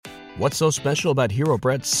What's so special about Hero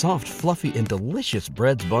Bread's soft, fluffy, and delicious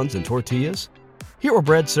breads, buns, and tortillas? Hero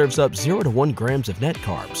Bread serves up 0 to 1 grams of net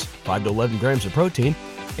carbs, 5 to 11 grams of protein,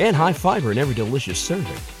 and high fiber in every delicious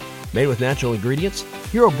serving. Made with natural ingredients,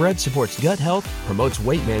 Hero Bread supports gut health, promotes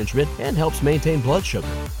weight management, and helps maintain blood sugar.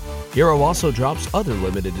 Hero also drops other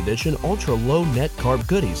limited edition ultra-low net carb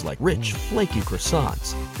goodies like rich, flaky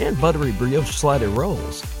croissants and buttery brioche slider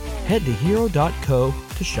rolls. Head to hero.co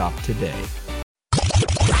to shop today.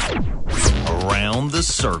 Around the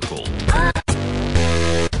circle.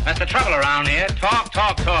 That's the trouble around here. Talk,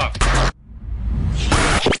 talk, talk.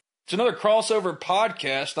 It's another crossover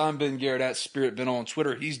podcast. I'm Ben Garrett at Spirit Ben on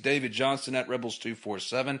Twitter. He's David Johnston at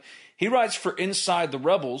Rebels247. He writes for Inside the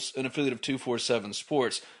Rebels, an affiliate of 247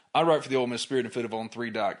 Sports. I write for the Ole Miss Spirit, affiliate of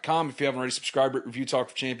On3.com. If you haven't already subscribed, review Talk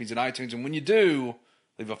of Champions in iTunes. And when you do,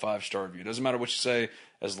 leave a 5-star review. Doesn't matter what you say,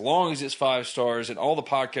 as long as it's 5 stars. And all the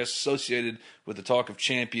podcasts associated with the Talk of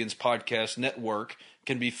Champions podcast network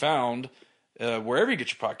can be found wherever you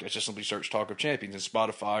get your podcast. Just simply search Talk of Champions in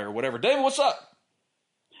Spotify or whatever. David, what's up?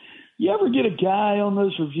 You ever get a guy on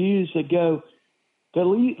those reviews that go, they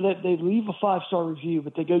leave a 5-star review,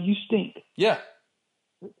 but they go, "You stink"? Yeah.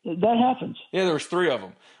 That happens. Yeah, there was 3 of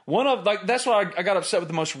them. That's why I got upset with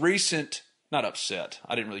the most recent, not upset,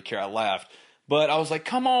 I didn't really care, I laughed. But I was like,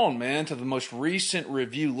 come on, man, to the most recent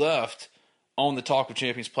review left on the Talk of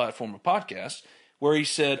Champions platform of podcasts, where he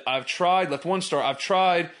said, left 1 star, I've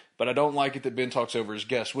tried, but I don't like it that Ben talks over his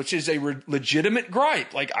guests, which is a legitimate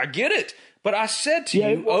gripe. Like, I get it. But I said to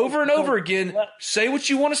you over and over again, say what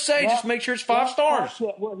you want to say, just make sure it's 5 stars.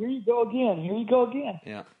 Well, here you go again.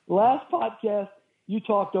 Yeah. Last podcast, you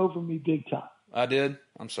talked over me big time. I did?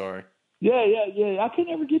 I'm sorry. Yeah. I could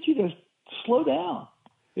never get you to slow down.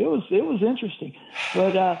 It was interesting.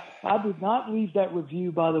 But I did not leave that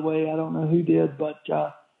review, by the way. I don't know who did, but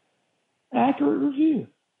accurate review.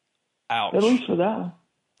 Ouch. At least for that one.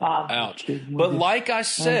 Ouch. But like I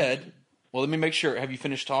said, well, let me make sure. Have you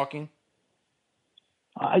finished talking?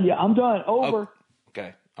 Yeah, I'm done. Over. Oh,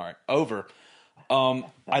 okay. All right. Over.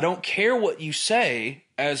 I don't care what you say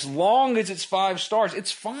as long as it's 5 stars.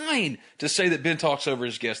 It's fine to say that Ben talks over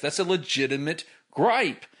his guests. That's a legitimate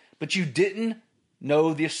gripe. But you didn't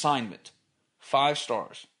know the assignment. 5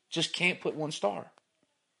 stars. Just can't put 1 star.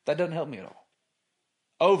 That doesn't help me at all.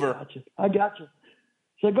 Over. I got you.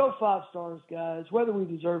 So go 5 stars, guys. Whether we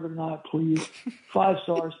deserve it or not, please. 5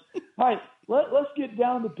 stars. All right, let's get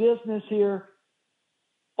down to business here.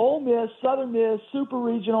 Ole Miss, Southern Miss, Super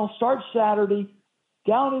Regional, starts Saturday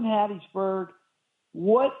down in Hattiesburg.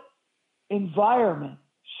 What environment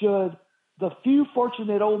should the few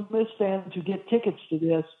fortunate Ole Miss fans who get tickets to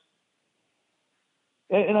this,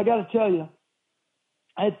 and I got to tell you,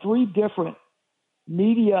 I had 3 different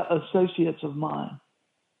media associates of mine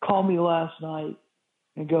call me last night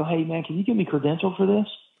and go, "Hey, man, can you give me credentials for this?"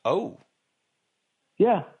 Oh.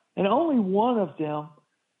 Yeah, and only one of them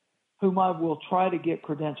whom I will try to get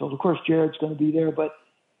credentials. Of course, Jared's going to be there, but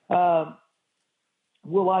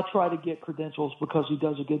will I try to get credentials because he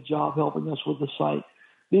does a good job helping us with the site.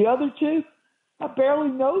 The other 2, I barely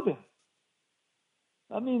know them.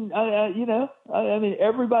 I mean, I mean,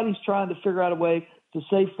 everybody's trying to figure out a way to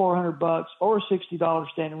save $400 or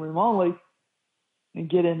 $60 standing room only and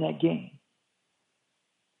get in that game.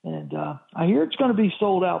 And I hear it's going to be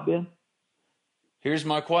sold out, Ben. Here's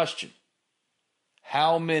my question.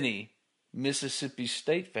 How many Mississippi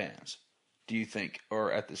State fans do you think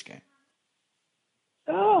are at this game?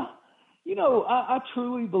 I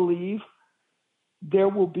truly believe there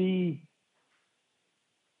will be,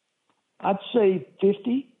 I'd say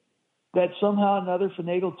 50 that somehow or another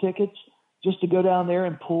finagle tickets just to go down there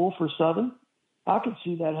and pull for Southern. I could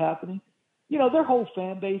see that happening. Their whole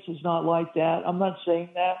fan base is not like that. I'm not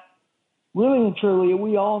saying that. Really and truly,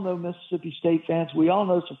 we all know Mississippi State fans. We all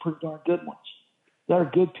know some pretty darn good ones. They're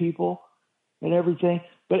good people and everything.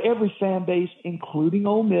 But every fan base, including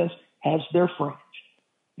Ole Miss, has their fringe.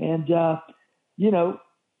 And,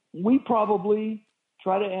 we probably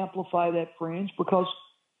try to amplify that fringe because,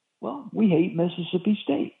 well, we hate Mississippi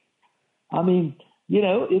State. I mean,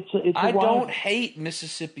 it's I don't hate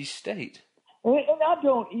Mississippi State. And I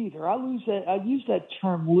don't either. I use that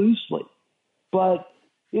term loosely. But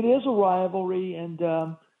it is a rivalry, and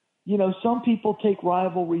some people take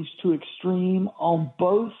rivalries to extreme on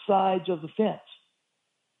both sides of the fence.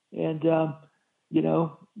 And,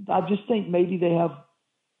 I just think maybe they have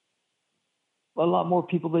a lot more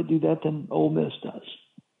people that do that than Ole Miss does.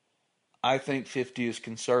 I think 50 is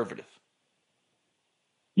conservative.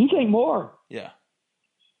 You think more? Yeah.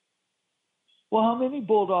 Well, how many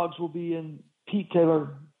Bulldogs will be in Pete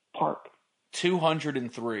Taylor Park?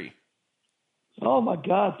 203. Oh, my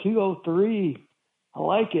God, 203. I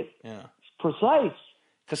like it. Yeah. It's precise.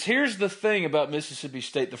 Because here's the thing about Mississippi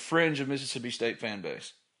State, the fringe of Mississippi State fan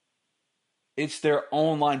base. It's their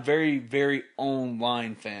online, very, very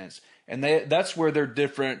online fans. And that's where they're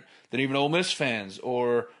different than even Ole Miss fans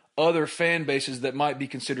or other fan bases that might be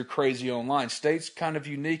considered crazy online. State's kind of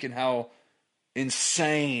unique in how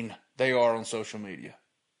insane they are on social media.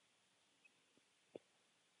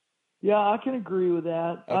 Yeah, I can agree with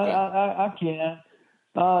that. Okay. I can.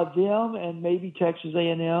 Them and maybe Texas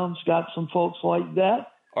A&M's got some folks like that.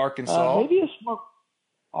 Arkansas. Maybe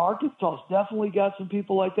Arkansas's definitely got some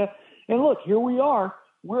people like that. And look, here we are.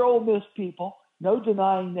 We're Ole Miss people. No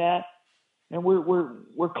denying that. And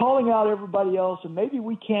we're calling out everybody else. And maybe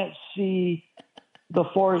we can't see the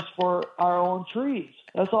forest for our own trees.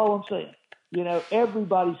 That's all I'm saying. You know,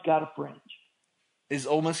 everybody's got a fringe. Is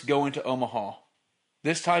Ole Miss going to Omaha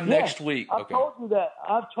this time next week? I've told you that.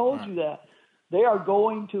 I've told you that. They are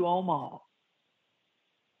going to Omaha.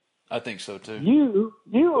 I think so too.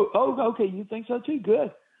 Okay, you think so too?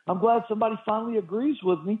 Good. I'm glad somebody finally agrees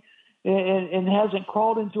with me and hasn't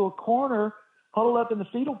crawled into a corner, huddled up in the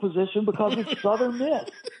fetal position because it's Southern Miss.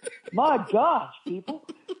 My gosh, people.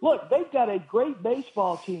 Look, they've got a great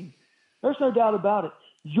baseball team. There's no doubt about it.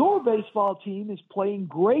 Your baseball team is playing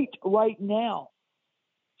great right now.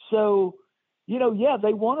 So, you know, yeah,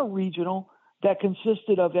 they won a regional that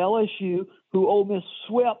consisted of LSU, who Ole Miss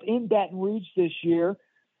swept in Baton Rouge this year,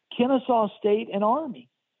 Kennesaw State, and Army.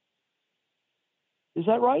 Is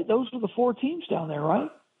that right? Those were the four teams down there, right?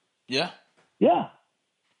 Yeah. Yeah.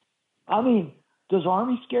 I mean, does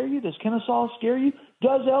Army scare you? Does Kennesaw scare you?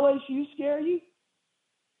 Does LSU scare you?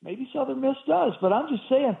 Maybe Southern Miss does, but I'm just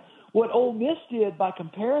saying what Ole Miss did by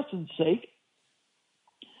comparison's sake,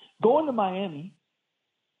 going to Miami,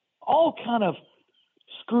 all kind of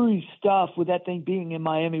screwy stuff with that thing being in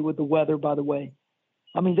Miami with the weather, by the way.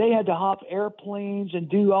 I mean, they had to hop airplanes and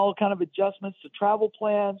do all kind of adjustments to travel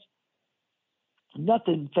plans.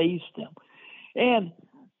 Nothing fazed them. And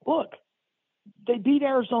look, they beat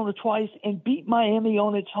Arizona twice and beat Miami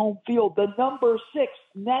on its home field, the number 6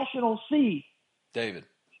 national seed. David.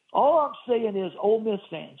 All I'm saying is, Ole Miss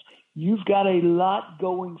fans, you've got a lot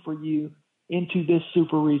going for you into this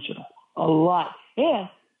super regional. A lot. And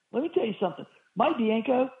let me tell you something. Mike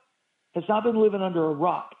Bianco has not been living under a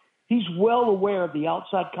rock. He's well aware of the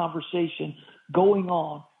outside conversation going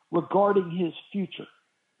on regarding his future.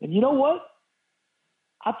 And you know what?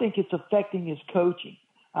 I think it's affecting his coaching.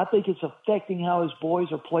 I think it's affecting how his boys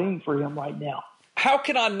are playing for him right now. How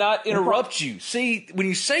can I not interrupt you? See, when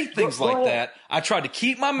you say things like that, I try to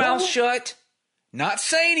keep my mouth shut, not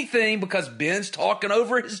say anything because Ben's talking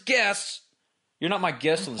over his guests. You're not my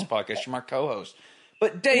guest on this podcast. You're my co-host.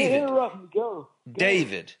 But David, interrupt me. Go.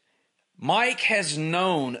 David, Mike has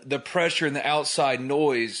known the pressure and the outside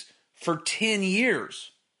noise for 10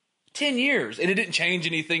 years. 10 years. And it didn't change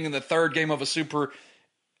anything in the third game of a super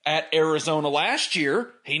at Arizona last year.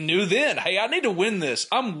 He knew then, hey, I need to win this.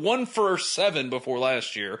 I'm 1 for 7 before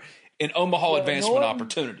last year in Omaha advancement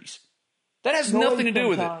opportunities. That has nothing to do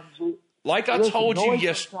with it. Like I told you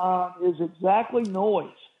yesterday. Is exactly noise.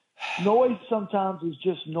 Noise sometimes is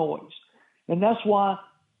just noise. And that's why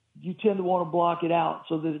you tend to want to block it out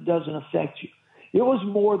so that it doesn't affect you. It was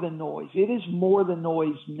more than noise. It is more than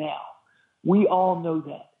noise now. We all know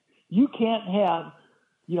that. You can't have,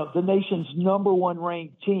 the nation's number 1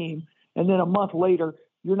 ranked team, and then a month later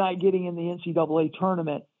you're not getting in the NCAA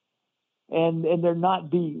tournament, and there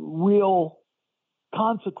not be real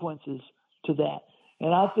consequences to that.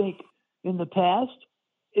 And I think in the past,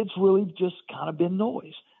 it's really just kind of been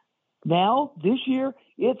noise. Now, this year,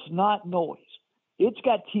 it's not noise. It's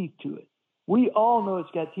got teeth to it. We all know it's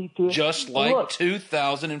got teeth to it. Just like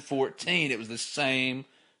 2014, it was the same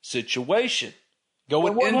situation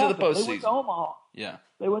going into the postseason. They went to Omaha. Yeah.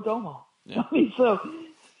 They went to Omaha. Yeah. I mean, so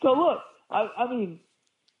look, I mean,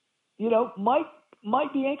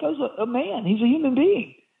 Mike Bianco's a man. He's a human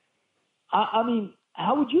being. I mean,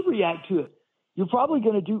 how would you react to it? You're probably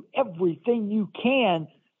going to do everything you can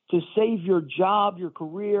to save your job, your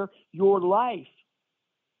career, your life.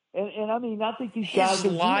 And I mean, I think these guys.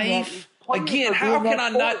 His life? Again, how can I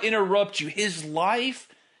not interrupt you? His life?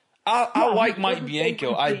 I like Mike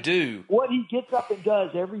Bianco. I do. What he gets up and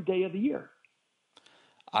does every day of the year.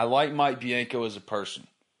 I like Mike Bianco as a person.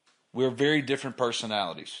 We're very different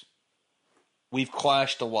personalities. We've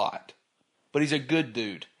clashed a lot. But he's a good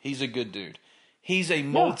dude. He's a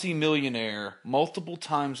multimillionaire multiple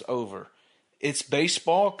times over. It's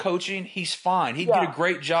baseball, coaching, he's fine. He'd get a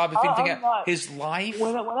great job if anything. His life?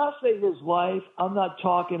 When I say his life, I'm not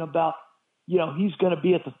talking about, he's going to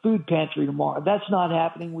be at the food pantry tomorrow. That's not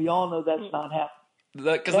happening. We all know that's not happening.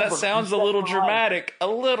 Because that sounds a little dramatic. A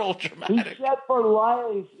little dramatic. He's set for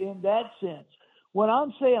life in that sense. When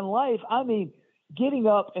I'm saying life, I mean getting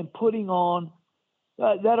up and putting on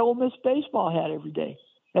that Ole Miss baseball hat every day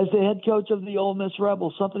as the head coach of the Ole Miss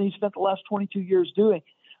Rebels, something he spent the last 22 years doing.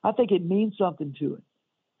 I think it means something to him.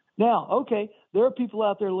 Now, okay, there are people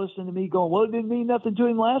out there listening to me going, well, it didn't mean nothing to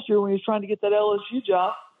him last year when he was trying to get that LSU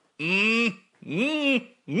job.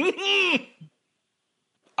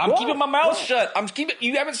 I'm keeping my mouth shut.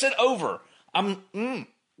 You haven't said over.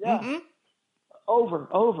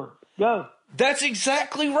 Over. Go. That's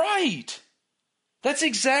exactly right. That's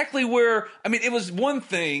exactly where, it was one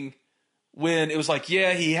thing when it was like,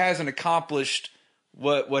 yeah, he hasn't accomplished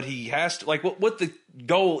what he has to, like what the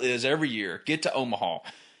goal is every year, get to Omaha.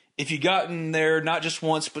 If you gotten there not just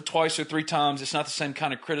once, but twice or three times, it's not the same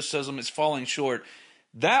kind of criticism. It's falling short.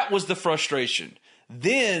 That was the frustration.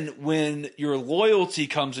 Then when your loyalty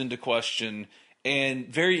comes into question, and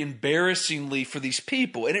very embarrassingly for these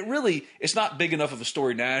people, and it's not big enough of a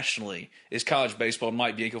story nationally, is college baseball.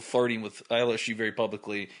 Mike Bianco flirting with LSU very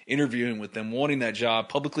publicly, interviewing with them, wanting that job,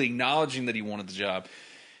 publicly acknowledging that he wanted the job.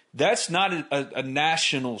 That's not a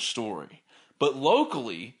national story. But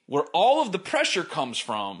locally, where all of the pressure comes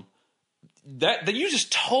from, that you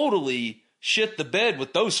just totally shit the bed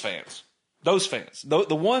with those fans. Those fans,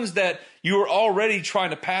 the ones that you were already trying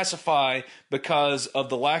to pacify because of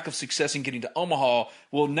the lack of success in getting to Omaha,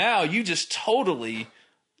 well, now you just totally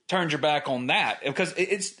turned your back on that. Because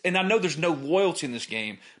and I know there's no loyalty in this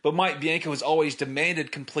game, but Mike Bianco has always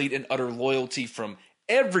demanded complete and utter loyalty from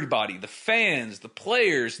everybody, the fans, the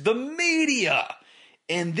players, the media.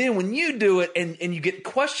 And then when you do it and you get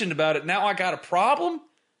questioned about it, now I got a problem?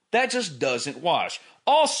 That just doesn't wash.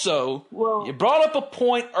 Also, you brought up a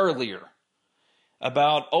point earlier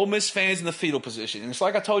about Ole Miss fans in the fetal position. And it's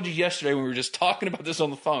like I told you yesterday when we were just talking about this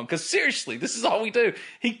on the phone. Because seriously, this is all we do.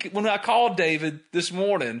 When I called David this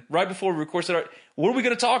morning, right before we recorded, what are we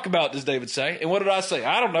going to talk about, does David say? And what did I say?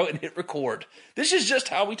 I don't know, and hit record. This is just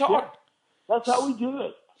how we talk. Yeah, that's how we do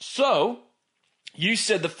it. So, you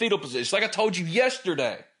said the fetal position. It's like I told you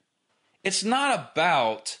yesterday. It's not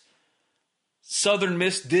about Southern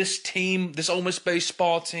Miss, this team, this Ole Miss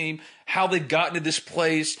baseball team, how they've gotten to this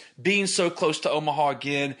place, being so close to Omaha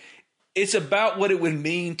again. It's about what it would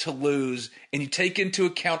mean to lose, and you take into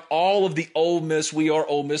account all of the Ole Miss, we are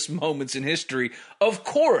Ole Miss moments in history. Of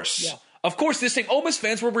course, this thing, Ole Miss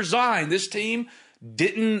fans were resigned. This team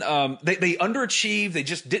didn't, they underachieved. They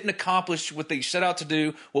just didn't accomplish what they set out to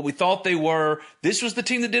do, what we thought they were. This was the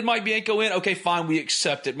team that did Mike Bianco in. Okay, fine, we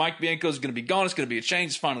accept it. Mike Bianco is going to be gone. It's going to be a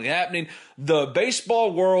change. It's finally happening. The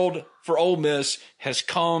baseball world for Ole Miss has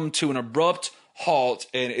come to an abrupt halt,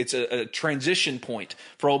 and it's a transition point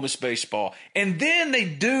for Ole Miss baseball. And then they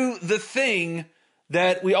do the thing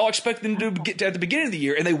that we all expected them to do at the beginning of the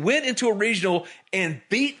year, and they went into a regional and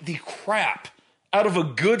beat the crap out of a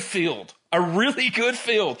good field. A really good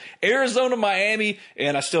field. Arizona, Miami,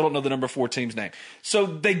 and I still don't know the number 4 team's name. So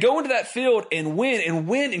they go into that field and win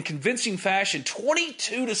in convincing fashion,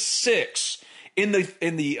 22-6 in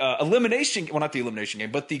the elimination, well, not the elimination game,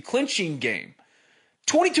 but the clinching game.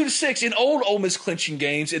 22-6 in old Ole Miss clinching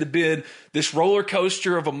games. It had been this roller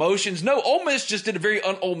coaster of emotions. No, Ole Miss just did a very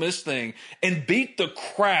un-Ole Miss thing and beat the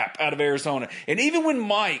crap out of Arizona. And even when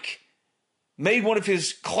Mike made one of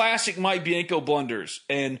his classic Mike Bianco blunders,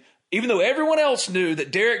 and even though everyone else knew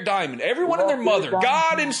that Derek Diamond, everyone and their mother,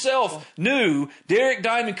 God himself knew Derek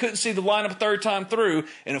Diamond couldn't see the lineup a third time through.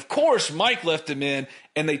 And of course, Mike left him in,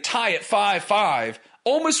 and they tie at 5-5.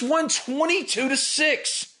 Ole Miss won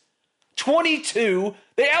 22-6. 22.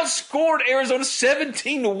 They outscored Arizona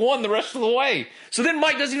 17-1 the rest of the way. So then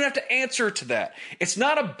Mike doesn't even have to answer to that. It's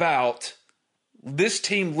not about this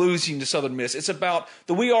team losing to Southern Miss. It's about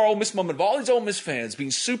the We Are Ole Miss moment of all these Ole Miss fans being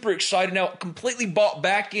super excited, now completely bought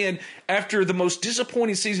back in after the most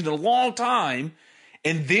disappointing season in a long time.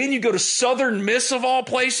 And then you go to Southern Miss of all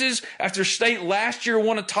places after State last year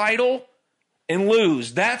won a title and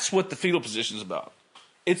lose. That's what the fetal position is about.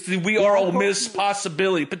 It's the We Are Ole Miss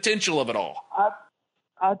possibility, potential of it all.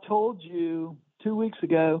 I told you 2 weeks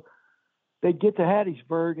ago they'd get to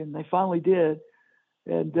Hattiesburg, and they finally did.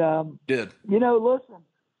 And, listen,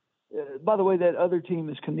 by the way, that other team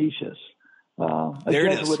is Canisius, a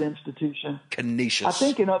Jesuit institution. Canisius. I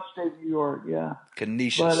think in upstate New York, yeah.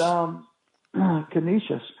 Canisius. But,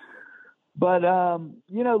 Canisius. But,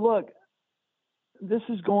 look, this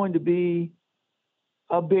is going to be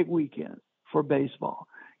a big weekend for baseball.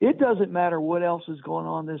 It doesn't matter what else is going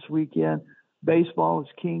on this weekend. Baseball is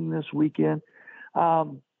king this weekend.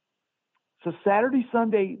 It's a Saturday,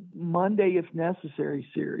 Sunday, Monday, if necessary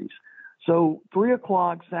series. So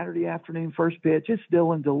 3:00 Saturday afternoon, first pitch. It's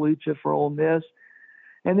Dylan DeLucia for Ole Miss.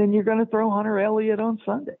 And then you're going to throw Hunter Elliott on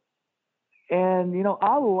Sunday. And,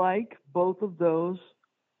 I like both of those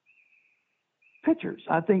pitchers.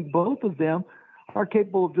 I think both of them are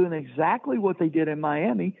capable of doing exactly what they did in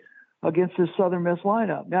Miami against this Southern Miss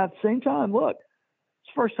lineup. Now, at the same time, look,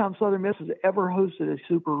 it's the first time Southern Miss has ever hosted a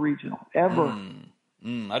super regional, ever. I didn't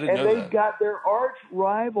know and that. they've got their arch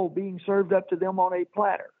rival being served up to them on a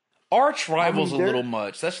platter. Arch rival's a little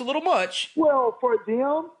much. That's a little much. Well, for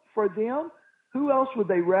them, who else would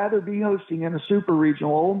they rather be hosting in a super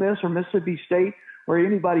regional, Ole Miss or Mississippi State or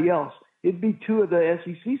anybody else? It'd be two of the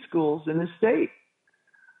SEC schools in the state.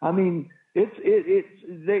 I mean,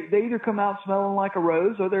 they either come out smelling like a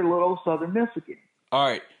rose or they're little Southern Miss again. All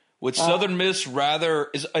right. Would Southern Miss rather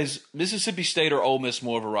is Mississippi State or Ole Miss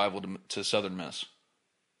more of a rival to Southern Miss?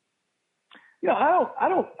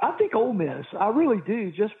 I think Ole Miss. I really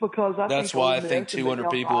do, just because That's why I think 200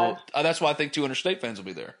 people. That's why I think 200 State fans will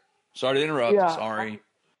be there. Sorry to interrupt. Yeah, Sorry.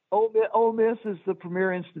 Ole Miss is the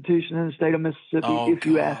premier institution in the state of Mississippi, if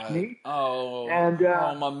you ask me. And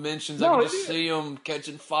my mentions, I can just see them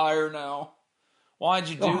catching fire now. Why'd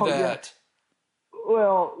you do that?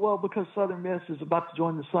 Yeah. Well, because Southern Miss is about to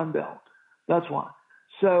join the Sun Belt. That's why.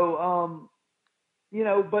 So,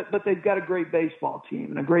 but they've got a great baseball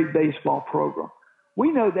team and a great baseball program.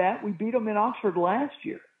 We know that. We beat them in Oxford last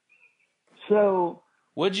year. So.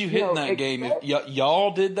 What'd you hit in that game?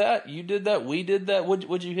 Y'all did that? You did that? We did that?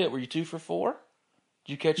 What'd you hit? Were you 2 for 4?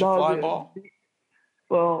 Did you catch a fly ball?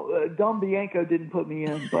 Well, Dom Bianco didn't put me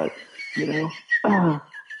in, but,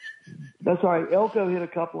 that's all right. Elko hit a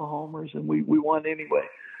couple of homers, and we won anyway.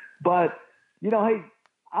 But, hey,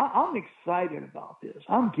 I'm excited about this.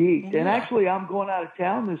 I'm geeked. And actually, I'm going out of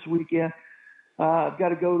town this weekend. I've got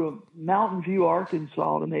to go to Mountain View,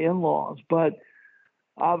 Arkansas to my in-laws. But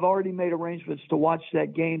I've already made arrangements to watch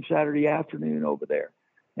that game Saturday afternoon over there.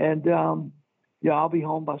 And, I'll be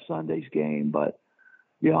home by Sunday's game. But,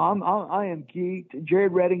 I am geeked.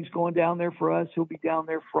 Jared Redding's going down there for us. He'll be down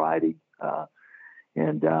there Friday.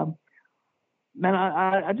 Man,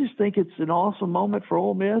 I just think it's an awesome moment for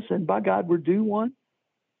Ole Miss. And by God, we're due one.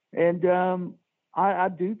 And I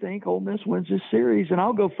do think Ole Miss wins this series. And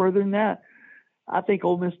I'll go further than that. I think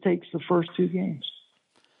Ole Miss takes the first 2 games.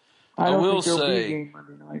 I will say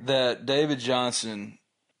that David Johnson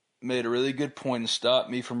made a really good point and stopped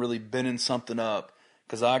me from really bending something up,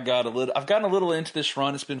 because I've gotten a little into this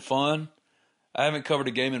run. It's been fun. I haven't covered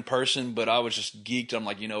a game in person, but I was just geeked. I'm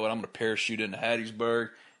like, you know what? I'm going to parachute into Hattiesburg. And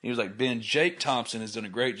he was like, Ben, Jake Thompson has done a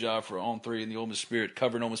great job for On 3 in the Ole Miss Spirit,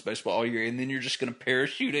 covering Ole Miss baseball all year, and then you're just going to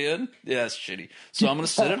parachute in? Yeah, that's shitty. So I'm going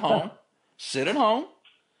to sit at home,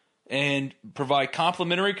 and provide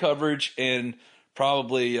complimentary coverage and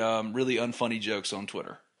probably really unfunny jokes on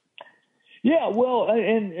Twitter. Yeah, well,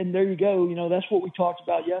 and there you go. That's what we talked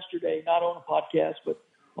about yesterday, not on a podcast, but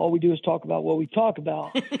all we do is talk about what we talk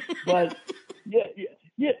about. But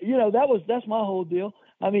that's my whole deal.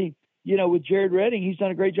 I mean, with Jared Redding, he's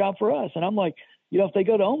done a great job for us. And I'm like, if they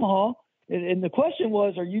go to Omaha, and the question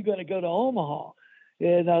was, are you going to go to Omaha?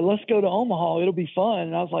 And let's go to Omaha. It'll be fun.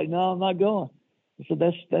 And I was like, no, I'm not going. So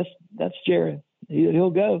that's Jared. He'll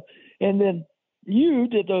go. And then you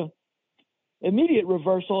did the immediate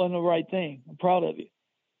reversal and the right thing. I'm proud of you.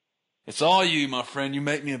 It's all you, my friend. You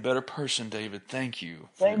make me a better person, David. Thank you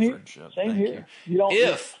for Same your here. friendship. Same Thank here.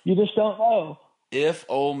 You. You just don't know. If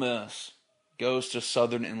Ole Miss goes to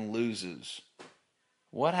Southern and loses,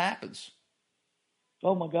 what happens?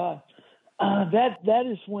 Oh my God, that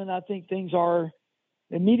is when I think things are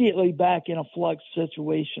immediately back in a flux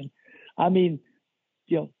situation. I mean,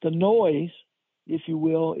 the noise, if you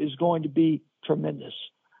will, is going to be tremendous.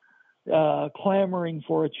 Clamoring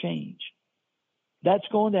for a change. That's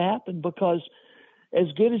going to happen because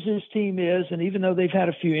as good as this team is, and even though they've had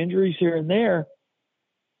a few injuries here and there,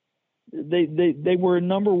 they were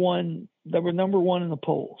number one. They were number one in the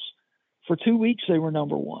polls. For 2 weeks, they were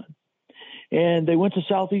number one. And they went to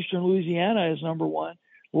Southeastern Louisiana as number one,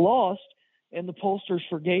 lost, and the pollsters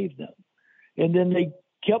forgave them. And then they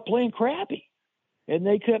kept playing crappy. And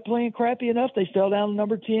they kept playing crappy enough. They fell down to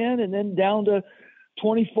number 10 and then down to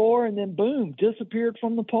 24, and then boom, disappeared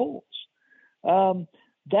from the polls.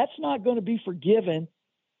 That's not going to be forgiven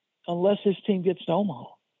unless this team gets to Omaha.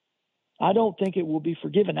 I don't think it will be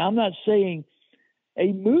forgiven. I'm not saying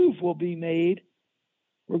a move will be made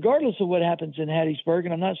regardless of what happens in Hattiesburg,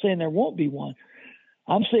 and I'm not saying there won't be one.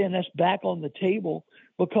 I'm saying that's back on the table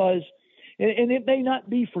because – and it may not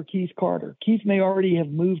be for Keith Carter. Keith may already have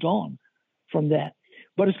moved on from that.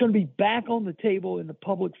 But it's going to be back on the table in the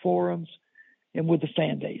public forums and with the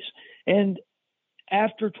fan base. And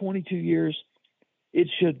after 22 years, it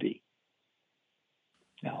should be.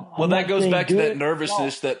 Now, well, that goes back to that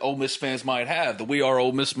nervousness that Ole Miss fans might have, the "we are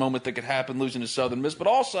Ole Miss" moment that could happen losing to Southern Miss. But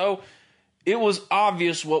also, it was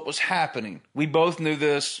obvious what was happening. We both knew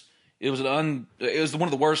this. It was one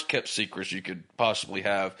of the worst kept secrets you could possibly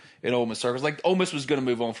have in Ole Miss circles. Like, Ole Miss was going to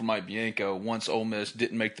move on from Mike Bianco once Ole Miss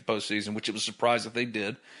didn't make the postseason, which it was surprised that they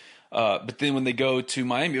did. But then when they go to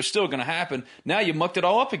Miami, it was still going to happen. Now you mucked it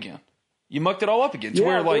all up again. To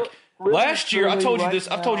where, like, last year, I told you this.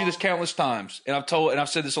 I've told you this countless times, and I've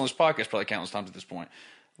said this on this podcast probably countless times at this point.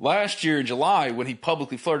 Last year in July, when he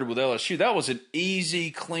publicly flirted with LSU, that was an easy,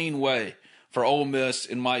 clean way for Ole Miss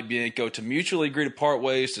and Mike Bianco to mutually agree to part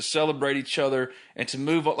ways, to celebrate each other, and to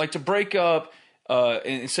move on, like to break up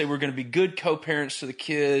and say we're going to be good co-parents to the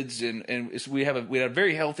kids, and we had a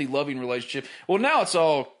very healthy, loving relationship. Well, now it's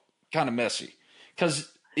all kind of messy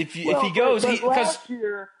because if he goes, last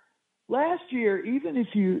year, even if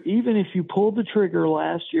you pulled the trigger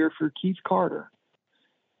last year for Keith Carter,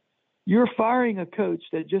 you're firing a coach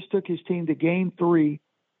that just took his team to Game 3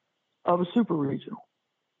 of a super regional.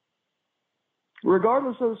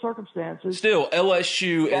 Regardless of the circumstances. Still,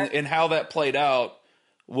 LSU and how that played out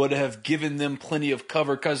would have given them plenty of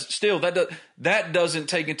cover, because still that doesn't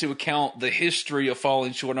take into account the history of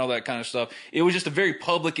falling short and all that kind of stuff. It was just a very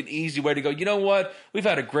public and easy way to go, you know what, we've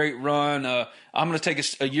had a great run. I'm going to take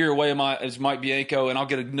a year away as Mike Bianco, and I'll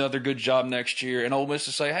get another good job next year. And Ole Miss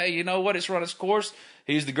to say, hey, you know what, it's run its course.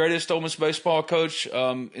 He's the greatest Ole Miss baseball coach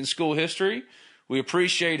in school history. We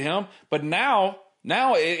appreciate him. But now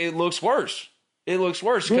it looks worse. It looks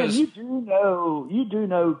worse because you do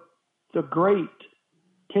know the great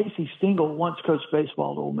Casey Stengel once coached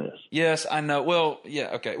baseball at Ole Miss. Yes, I know. Well,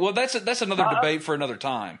 yeah, okay. Well, that's another debate for another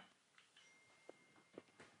time.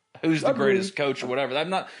 Who's the greatest coach or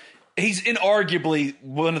whatever? He's inarguably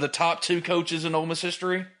one of the top 2 coaches in Ole Miss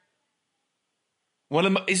history.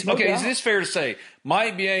 Is this fair to say?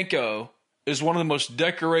 Mike Bianco is one of the most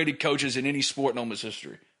decorated coaches in any sport in Ole Miss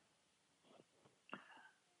history.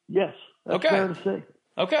 Yes. That's fair to say.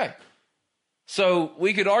 Okay. So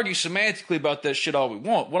we could argue semantically about that shit all we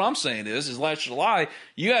want. What I'm saying is last July,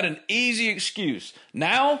 you had an easy excuse.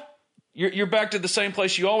 Now, you're back to the same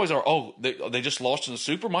place you always are. Oh, they just lost in the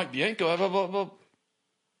Super, Mike Bianco, blah, blah, blah.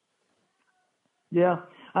 Yeah,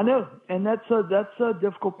 I know. And that's a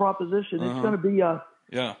difficult proposition. It's going to be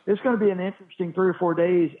it's going to be an interesting 3 or 4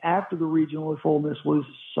 days after the regional if Ole Miss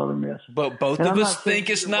loses Southern Miss. But both of us think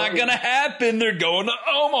it's not going to happen. They're going to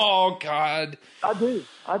Omaha, God. I do.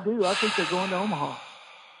 I think they're going to Omaha.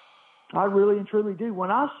 I really and truly do.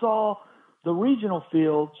 When I saw the regional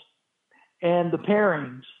fields and the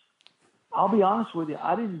pairings, I'll be honest with you,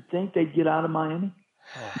 I didn't think they'd get out of Miami.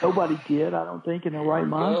 Nobody did, I don't think, in their right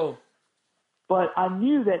mind. No. But I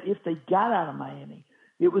knew that if they got out of Miami,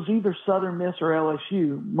 it was either Southern Miss or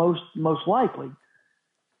LSU, most likely,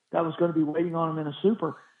 that was going to be waiting on them in a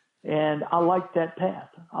super. And I liked that path.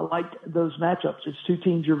 I liked those matchups. It's 2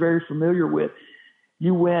 teams you're very familiar with.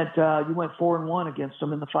 You went 4-1 against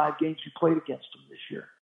them in the 5 games you played against them this year.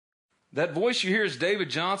 That voice you hear is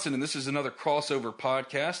David Johnson, and this is another crossover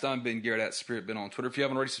podcast. I'm Ben Garrett at Spirit Ben on Twitter. If you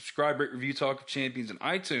haven't already subscribed, rate, review Talk of Champions in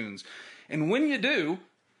iTunes. And when you do,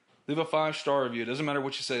 leave a 5-star review. It doesn't matter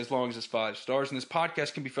what you say as long as it's 5 stars. And this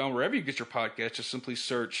podcast can be found wherever you get your podcast. Just simply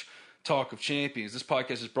search Talk of Champions. This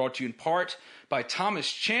podcast is brought to you in part by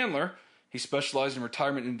Thomas Chandler. He specializes in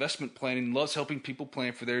retirement investment planning and loves helping people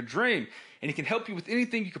plan for their dream. And he can help you with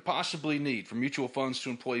anything you could possibly need, from mutual funds to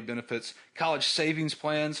employee benefits, college savings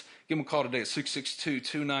plans. Give him a call today at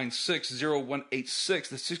 662-296-0186.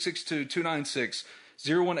 That's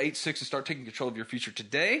 662-296-0186 and start taking control of your future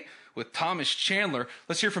today with Thomas Chandler.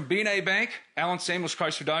 Let's hear from B&A Bank, Allen Samuels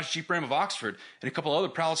Chrysler Dodge Jeep Ram of Oxford, and a couple other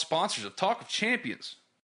proud sponsors of Talk of Champions.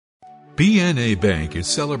 B&A Bank is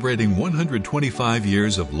celebrating 125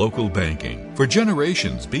 years of local banking. For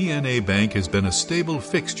generations, B&A Bank has been a stable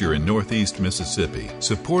fixture in Northeast Mississippi,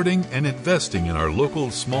 supporting and investing in our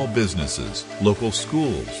local small businesses, local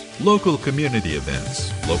schools, local community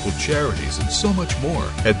events, local charities, and so much more.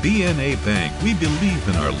 At B&A Bank, we believe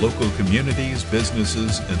in our local communities,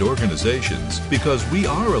 businesses, and organizations because we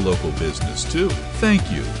are a local business, too.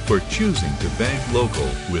 Thank you for choosing to bank local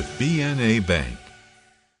with B&A Bank.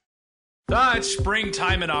 It's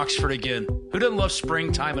springtime in Oxford again. Who doesn't love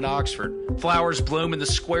springtime in Oxford? Flowers bloom and the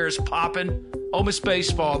square's popping. Ole Miss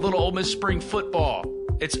baseball, little Ole Miss spring football.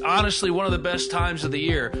 It's honestly one of the best times of the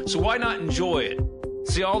year, so why not enjoy it?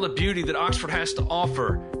 See all the beauty that Oxford has to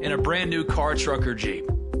offer in a brand new car, truck, or Jeep.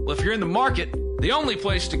 Well, if you're in the market, The only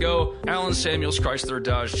place to go, Allen Samuels Chrysler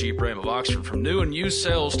Dodge Jeep Ram of Oxford. From new and used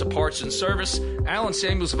sales to parts and service, Allen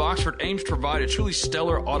Samuels of Oxford aims to provide a truly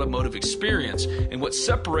stellar automotive experience and what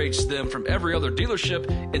separates them from every other dealership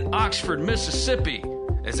in Oxford, Mississippi.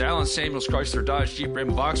 As Allen Samuels Chrysler Dodge Jeep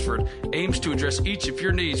Ram of Oxford aims to address each of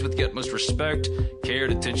your needs with the utmost respect, care,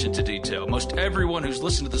 and attention to detail. Most everyone who's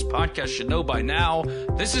listened to this podcast should know by now,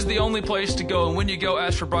 this is the only place to go. And when you go,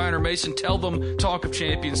 ask for Brian or Mason, tell them Talk of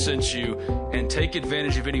Champions sent you, and take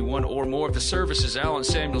advantage of any one or more of the services Allen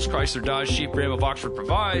Samuels Chrysler Dodge Jeep Ram of Oxford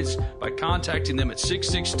provides by contacting them at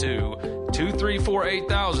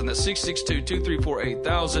 662-234-8000. That's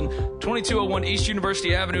 662-234-8000, 2201 East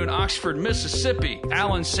University Avenue in Oxford, Mississippi.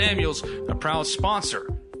 Allen Samuels, a proud sponsor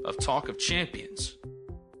of Talk of Champions.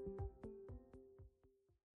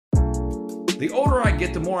 The older I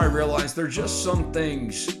get, the more I realize there are just some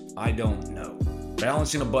things I don't know.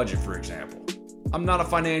 Balancing a budget, for example. I'm not a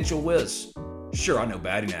financial whiz. Sure, I know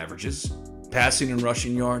batting averages, passing and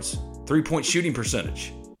rushing yards, three-point shooting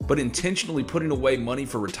percentage. But intentionally putting away money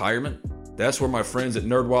for retirement? That's where my friends at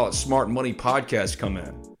NerdWallet's Smart Money Podcast come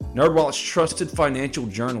in. NerdWallet's trusted financial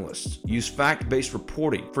journalists use fact-based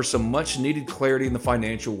reporting for some much-needed clarity in the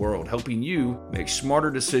financial world, helping you make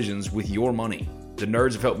smarter decisions with your money. The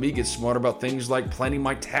nerds have helped me get smarter about things like planning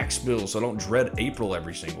my tax bills so I don't dread April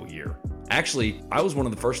every single year. Actually, I was one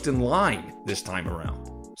of the first in line this time around.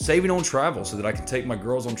 Saving on travel so that I can take my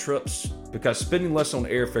girls on trips, because spending less on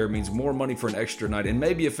airfare means more money for an extra night and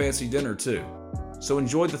maybe a fancy dinner too. So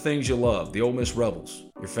enjoy the things you love, the Ole Miss Rebels,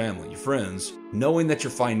 your family, your friends, knowing that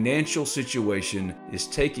your financial situation is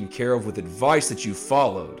taken care of with advice that you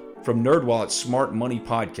followed from NerdWallet's Smart Money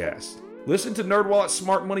Podcast. Listen to NerdWallet's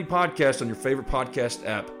Smart Money Podcast on your favorite podcast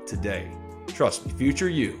app today. Trust me, future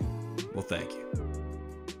you will thank you.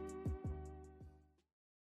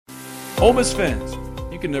 Ole Miss fans,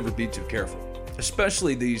 you can never be too careful,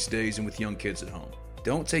 especially these days and with young kids at home.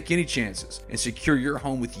 Don't take any chances and secure your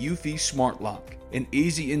home with Eufy Smart Lock, an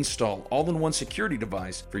easy install, all-in-one security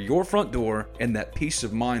device for your front door and that peace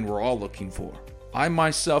of mind we're all looking for. I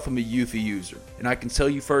myself am a Eufy user, and I can tell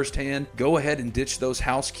you firsthand, go ahead and ditch those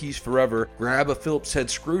house keys forever, grab a Phillips head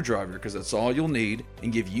screwdriver because that's all you'll need,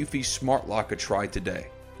 and give Eufy Smart Lock a try today.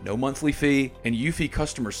 No monthly fee, and Eufy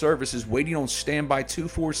customer service is waiting on standby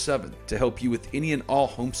 24/7 to help you with any and all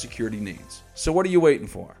home security needs. So what are you waiting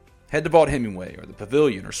for? Head to Vaught Hemingway or the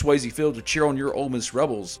Pavilion or Swayze Field to cheer on your Ole Miss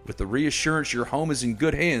Rebels with the reassurance your home is in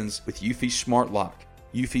good hands with Eufy Smart Lock.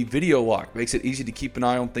 Eufy Video Lock makes it easy to keep an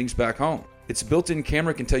eye on things back home. Its built-in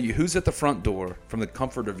camera can tell you who's at the front door from the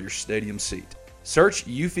comfort of your stadium seat. Search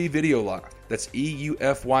Eufy Video Lock, that's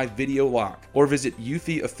EUFY Video Lock, or visit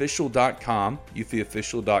eufyofficial.com,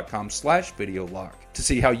 eufyofficial.com/video lock, to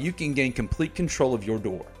see how you can gain complete control of your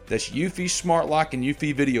door. That's Eufy Smart Lock and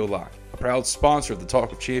Eufy Video Lock, a proud sponsor of the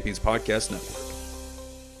Talk of Champions Podcast Network.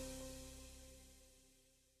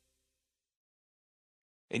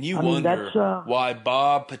 And you wonder why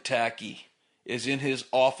Bob Pataki is in his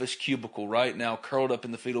office cubicle right now, curled up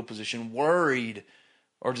in the fetal position, worried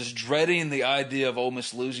or just dreading the idea of Ole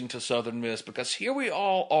Miss losing to Southern Miss, because here we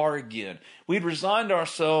all are again. We'd resigned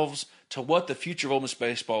ourselves to what the future of Ole Miss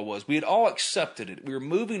baseball was. We had all accepted it. We were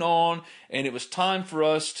moving on, and it was time for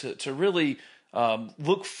us to really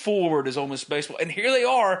look forward as Ole Miss baseball. And here they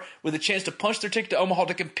are with a chance to punch their ticket to Omaha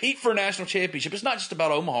to compete for a national championship. It's not just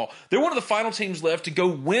about Omaha. They're one of the final teams left to go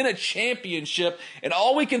win a championship, and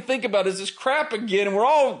all we can think about is this crap again, and we're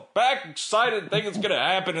all back excited thinking it's going to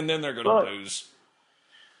happen, and then they're going to lose.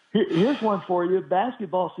 Here's one for you.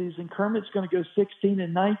 Basketball season, Kermit's going to go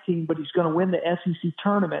 16-19, but he's going to win the SEC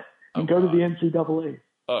tournament and go to the NCAA.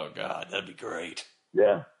 Oh, God, that'd be great.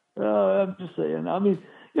 Yeah. I'm just saying. I mean,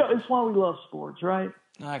 it's why we love sports, right?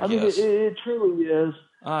 I mean, it truly is.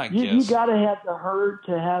 You got to have the hurt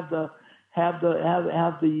to have the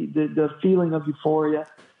feeling of euphoria.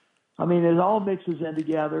 I mean, it all mixes in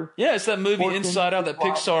together. Yeah, it's that movie Inside Out, that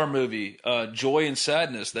Pixar movie, Joy and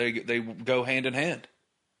Sadness. They go hand in hand.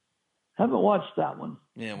 Haven't watched that one.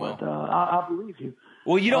 Yeah, well, but, I believe you.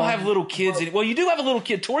 Well, you don't have little kids. Well, you do have a little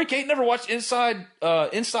kid. Tori Kate never watched Inside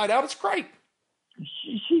Out. It's great.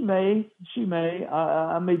 She may.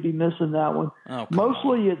 I may be missing that one. Oh,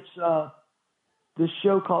 mostly it's this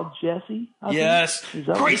show called Jessie. Yes,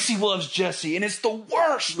 Gracie loves Jessie, and it's the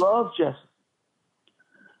worst. Loves Jessie.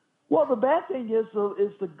 Well, the bad thing is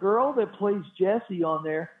the girl that plays Jessie on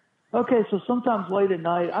there. Okay, so sometimes late at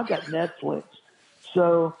night I've got Netflix,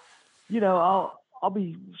 so I'll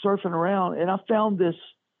be surfing around, and I found this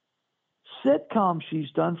sitcom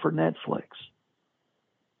she's done for Netflix.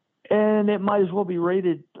 And it might as well be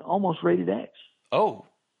almost rated X. Oh.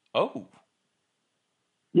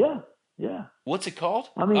 Yeah. What's it called?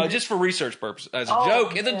 I mean, just for research purposes. As a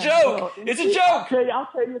joke. It's a joke. Well, it's a joke. I'll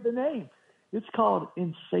tell you the name. It's called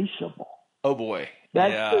Insatiable. Oh, boy.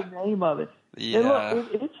 That's yeah. the name of it. Yeah. And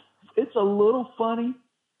look, it's a little funny.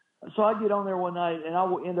 So I get on there one night, and I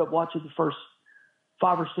will end up watching the first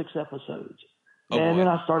 5 or 6 episodes. Oh, and boy. then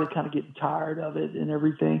I started kind of getting tired of it and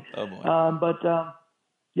everything. Oh, boy.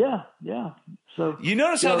 Yeah. So you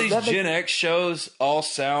notice how these that Gen X shows all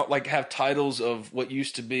sound like have titles of what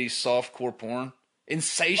used to be softcore porn?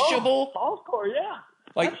 Insatiable? Softcore, yeah.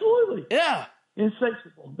 Like, absolutely. Yeah.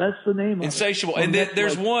 Insatiable. That's the name of it. Insatiable. And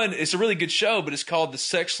there's one, it's a really good show, but it's called The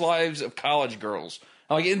Sex Lives of College Girls.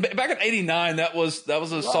 Like back in '89, that was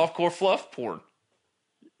a softcore fluff porn.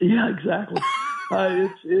 Yeah, exactly.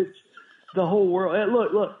 It's the whole world. Hey,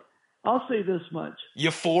 look. I'll say this much.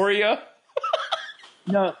 Euphoria.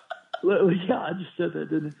 No, yeah, I just said that,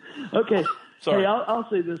 didn't I? Okay. Sorry. Hey, I'll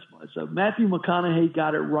say this much. So Matthew McConaughey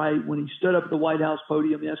got it right when he stood up at the White House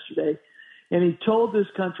podium yesterday, and he told this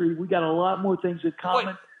country we got a lot more things in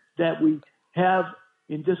common that we have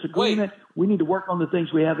in disagreement. We need to work on the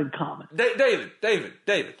things we have in common. David.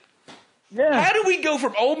 Yeah. How do we go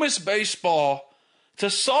from Ole Miss baseball to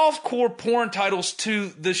softcore porn titles to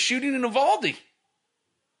the shooting in Uvalde?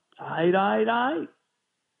 Aight.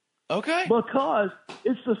 Okay. Because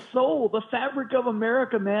it's the soul, the fabric of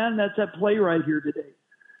America, man, that's at play right here today.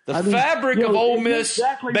 The fabric of Ole Miss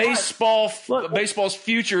exactly baseball, right. baseball's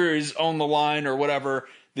future is on the line or whatever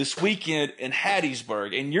this weekend in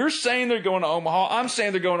Hattiesburg. And you're saying they're going to Omaha. I'm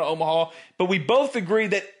saying they're going to Omaha. But we both agree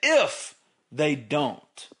that if they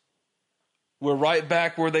don't, we're right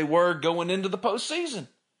back where they were going into the postseason.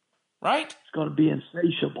 Right? It's going to be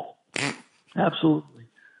insatiable. Absolutely.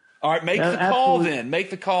 All right, make the call then.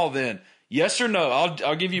 Make the call then. Yes or no?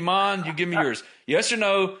 I'll give you mine. You give me yours. Yes or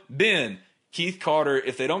no? Ben, Keith Carter,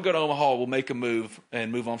 if they don't go to Omaha, we'll make a move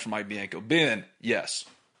and move on from Mike Bianco. Ben, yes.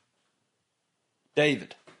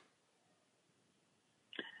 David.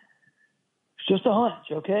 It's just a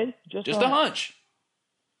hunch, okay? Just a hunch.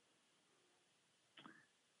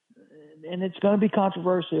 And it's going to be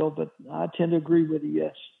controversial, but I tend to agree with you,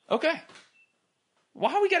 yes. Okay.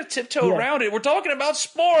 Why we got to tiptoe around it? We're talking about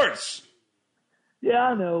sports. Yeah,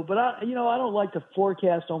 I know, but I don't like to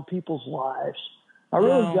forecast on people's lives. I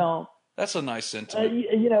really don't. That's a nice sentiment.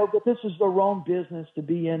 But this is the wrong business to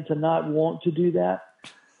be in to not want to do that.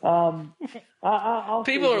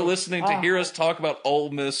 People are listening to hear us talk about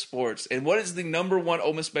Ole Miss sports. And what is the number one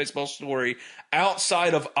Ole Miss baseball story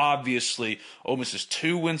outside of, obviously, Ole Miss is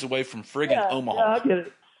 2 wins away from friggin' Omaha? Yeah,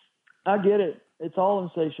 I get it. It's all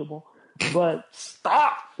insatiable. But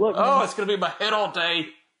stop! Look, it's going to be in my head all day.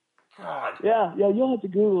 God. Yeah, you'll have to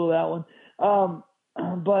Google that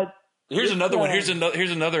one. But here's another one. Here's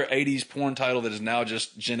another '80s porn title that is now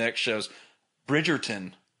just Gen X shows.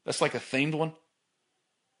 Bridgerton. That's like a themed one.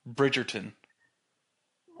 Bridgerton.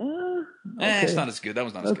 Okay. It's not as good. That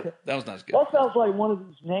was not as good. That sounds like one of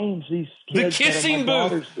these names. These kids. The kissing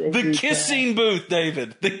booth. The kissing booth,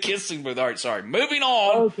 David. The kissing booth. All right, sorry. Moving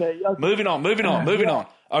on. Okay. Moving on.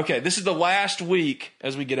 Okay, this is the last week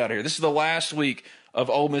as we get out of here. This is the last week of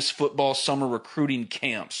Ole Miss football summer recruiting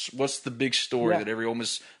camps. What's the big story that every Ole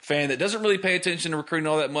Miss fan that doesn't really pay attention to recruiting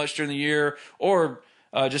all that much during the year or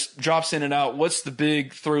just drops in and out, what's the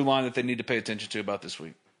big through line that they need to pay attention to about this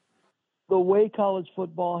week? The way college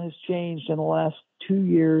football has changed in the last 2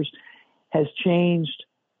 years has changed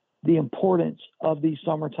the importance of these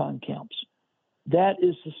summertime camps. That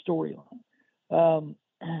is the storyline.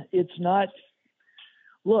 It's not –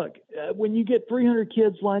 look, when you get 300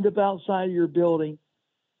 kids lined up outside of your building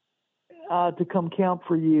to come camp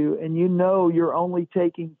for you, and you know you're only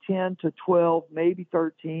taking 10 to 12, maybe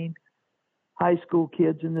 13 high school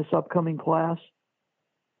kids in this upcoming class,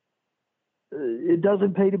 it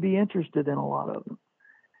doesn't pay to be interested in a lot of them.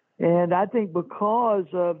 And I think because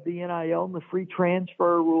of the NIL and the free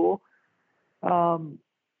transfer rule,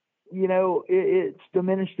 it's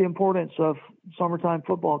diminished the importance of summertime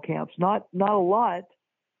football camps. Not a lot.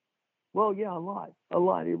 Well, yeah, a lot.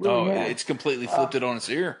 It really has. It's completely flipped it on its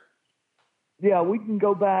ear. Yeah, we can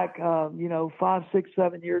go back, 5, 6,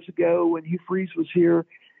 7 years ago when Hugh Freeze was here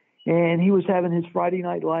and he was having his Friday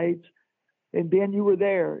night lights. And Ben, you were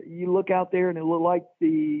there. You look out there and it looked like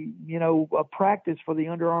a practice for the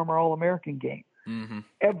Under Armour All-American game. Mm-hmm.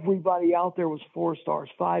 Everybody out there was 4 stars,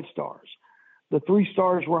 5 stars. The 3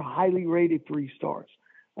 stars were highly rated 3 stars.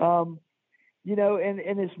 And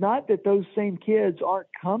it's not that those same kids aren't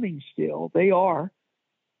coming still. They are.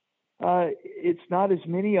 It's not as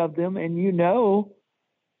many of them. And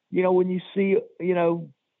when you see,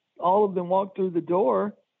 all of them walk through the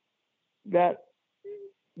door, that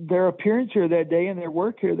their appearance here that day and their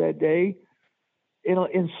work here that day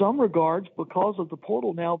in some regards, because of the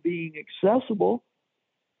portal now being accessible,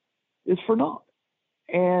 is for naught.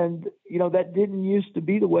 And, that didn't used to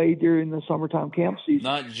be the way during the summertime camp season.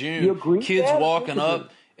 Not June. You agree with Kids that? walking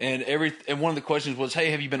up and one of the questions was,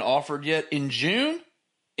 hey, have you been offered yet? In June?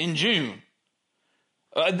 In June.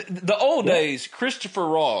 The old days, Christopher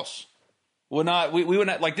Ross would not, we would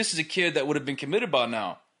not, like, this is a kid that would have been committed by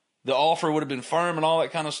now. The offer would have been firm and all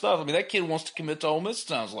that kind of stuff. I mean, that kid wants to commit to Ole Miss, it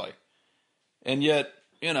sounds like. And yet,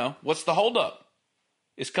 what's the holdup?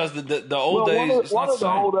 It's because the old days, it's not the same.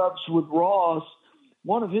 One of the holdups with Ross,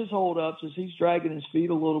 one of his holdups is he's dragging his feet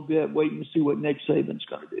a little bit, waiting to see what Nick Saban's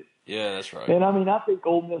going to do. Yeah, that's right. And, I think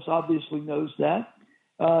Ole Miss obviously knows that.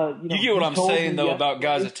 You get what I'm saying, though, about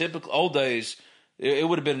guys that typical old days, it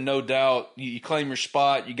would have been no doubt. You claim your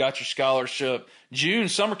spot, you got your scholarship. June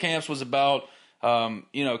summer camps was about, kind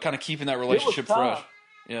of keeping that relationship fresh.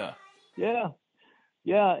 Yeah. Yeah.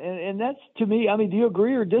 Yeah. And that's, to me, do you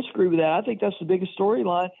agree or disagree with that? I think that's the biggest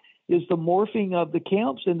storyline, is the morphing of the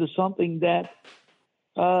camps into something that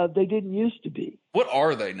they didn't used to be. What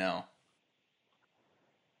are they now?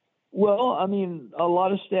 Well, a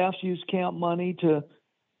lot of staffs use camp money to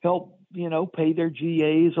help, pay their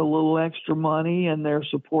GAs a little extra money and their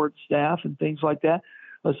support staff and things like that.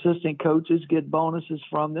 Assistant coaches get bonuses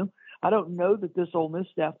from them. I don't know that this Ole Miss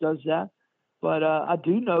staff does that, but I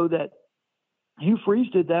do know that Hugh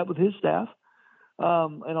Freeze did that with his staff,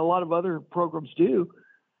 and a lot of other programs do.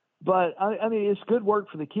 But, it's good work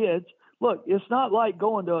for the kids. Look, it's not like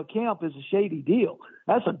going to a camp is a shady deal.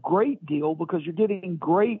 That's a great deal because you're getting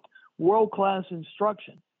great world-class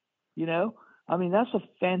instruction, that's a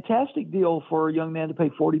fantastic deal for a young man to pay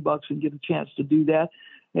 $40 and get a chance to do that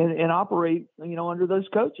and operate, under those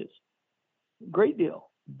coaches. Great deal.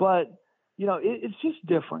 But, it's just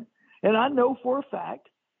different. And I know for a fact,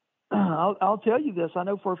 I'll tell you this, I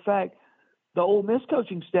know for a fact, the Ole Miss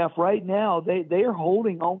coaching staff right now, they are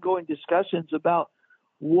holding ongoing discussions about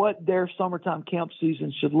what their summertime camp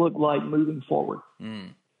season should look like moving forward.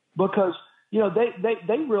 Because,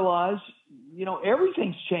 they realize,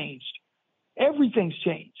 everything's changed. Everything's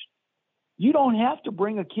changed. You don't have to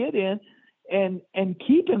bring a kid in and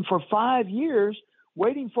keep him for 5 years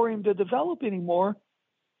waiting for him to develop anymore.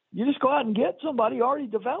 You just go out and get somebody already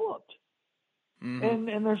developed. Mm-hmm.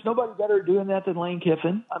 And there's nobody better at doing that than Lane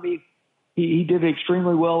Kiffin. He did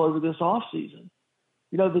extremely well over this offseason.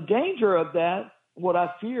 The danger of that, what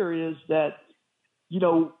I fear is that,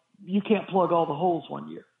 you can't plug all the holes one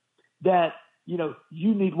year. That,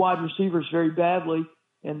 you need wide receivers very badly,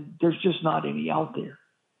 and there's just not any out there.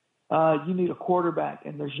 You need a quarterback,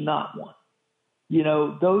 and there's not one.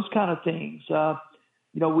 Those kind of things.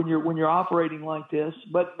 When you're operating like this,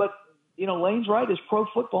 but Lane's right. It's pro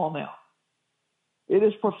football now. It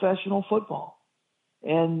is professional football,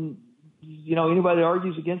 and anybody that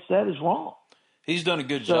argues against that is wrong. He's done a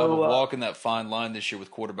good job of walking that fine line this year with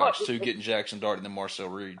quarterbacks too, getting Jackson Dart and then Marcel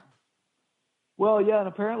Reed. Well, yeah, and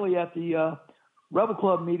apparently at the Rebel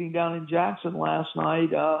Club meeting down in Jackson last night,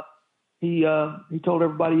 he told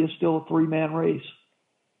everybody it's still a 3-man race.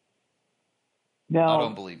 Now, I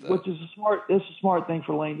don't believe that. Which is a smart thing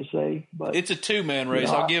for Lane to say. But it's a 2-man race.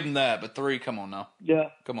 I'll give him that, but 3, come on now. Yeah.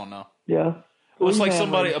 Come on now. Yeah. Well, it's like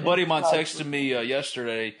a buddy of mine texted me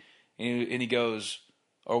yesterday, and he goes,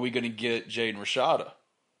 "Are we going to get Jaden Rashada?"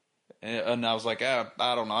 And I was like, I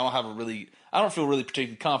don't know. I don't feel really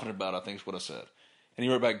particularly confident about it, I think is what I said. And he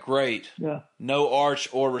wrote back, "Great. Yeah. No Arch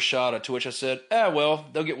or Rashada," to which I said, well,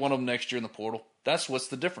 they'll get one of them next year in the portal. That's what's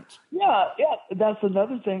the difference. Yeah, that's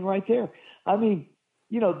another thing right there.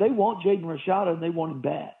 They want Jaden Rashada and they want him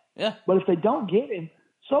bad. Yeah. But if they don't get him,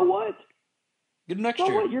 so what? Get him next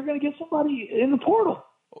year. What? You're going to get somebody in the portal.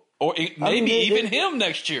 Or maybe even him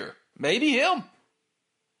next year. Maybe him.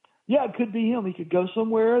 Yeah, it could be him. He could go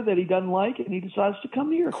somewhere that he doesn't like, and he decides to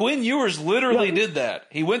come here. Quinn Ewers literally did that.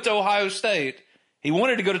 He went to Ohio State. He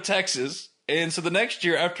wanted to go to Texas, and so the next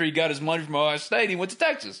year after he got his money from Ohio State, he went to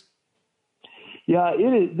Texas. Yeah, it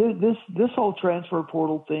is. This whole transfer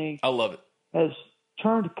portal thing, I love it, has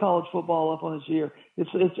turned college football up on its ear.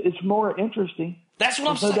 It's more interesting. That's what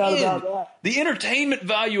I'm saying. No doubt about that. The entertainment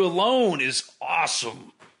value alone is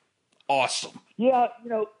awesome. Awesome. Yeah,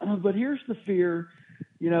 but here's the fear,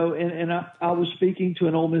 and I was speaking to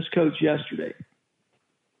an Ole Miss coach yesterday.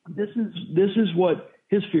 This is what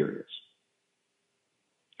his fear is.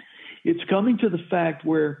 It's coming to the fact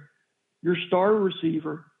where your star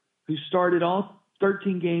receiver, who started all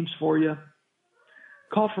 13 games for you,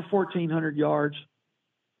 caught for 1,400 yards,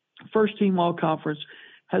 first team all conference,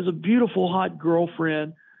 has a beautiful hot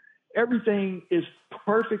girlfriend. Everything is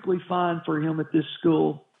perfectly fine for him at this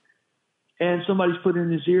school. and somebody's put in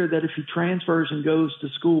his ear that if he transfers and goes to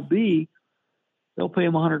school B, they'll pay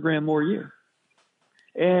him $100,000 more a year.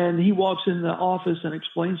 And he walks in the office and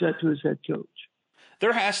explains that to his head coach.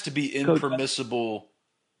 There has to be impermissible,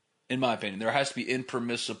 in my opinion, there has to be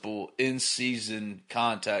impermissible in-season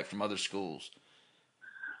contact from other schools.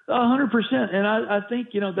 100%. And I think,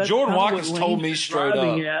 that's Jordan kind of Watkins what told me Lane's straight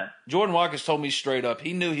driving up. at. Jordan Watkins told me straight up.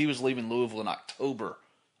 He knew he was leaving Louisville in October.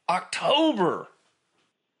 October.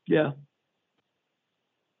 Yeah.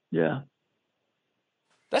 Yeah.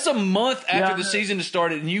 That's a month after the season has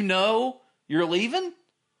started, and you're leaving?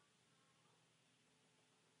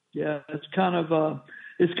 Yeah, it's kind of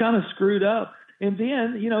screwed up. And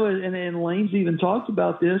then, and Lane's even talked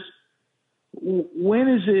about this. When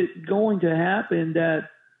is it going to happen that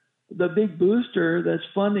the big booster that's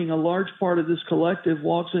funding a large part of this collective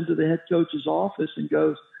walks into the head coach's office and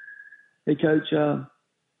goes, "Hey, Coach,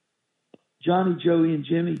 Johnny, Joey, and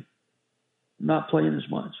Jimmy not playing as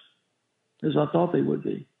much as I thought they would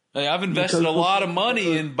be." Hey, I've invested a lot of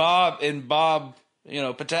money in Bob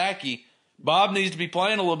Pataki. Bob needs to be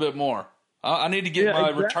playing a little bit more. I need to get my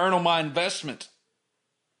return on my investment.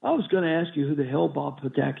 I was going to ask you who the hell Bob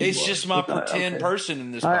Pataki was. It's just my pretend person in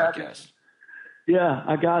this podcast. Yeah,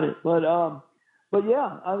 I got it. But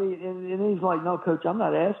yeah, I mean, and he's like, "No, Coach, I'm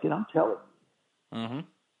not asking. I'm telling you. Mm-hmm.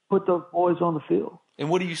 Put those boys on the field." And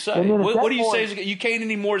what do you say? What do you say? You can't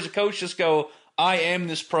anymore as a coach just go, "I am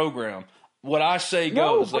this program. What I say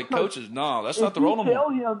goes." Like coaches, no, that's not the role anymore.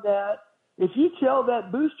 If you tell him that, if you tell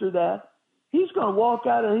that booster that, he's going to walk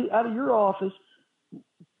out of your office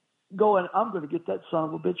going, "I'm going to get that son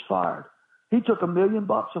of a bitch fired. He took $1 million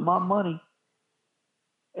of my money,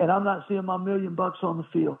 and I'm not seeing my $1 million on the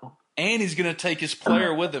field." And he's going to take his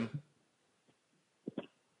player with him.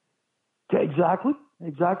 Exactly.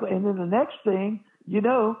 And then the next thing,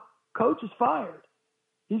 coach is fired.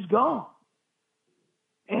 He's gone.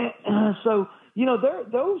 And so,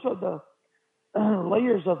 those are the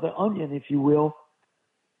layers of the onion, if you will,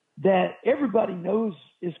 that everybody knows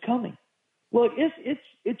is coming. Look,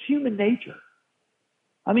 it's human nature.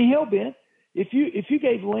 I mean, hell, Ben, if you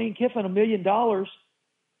gave Lane Kiffin $1 million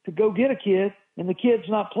to go get a kid and the kid's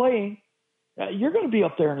not playing, you're going to be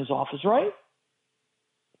up there in his office, right?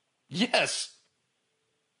 Yes.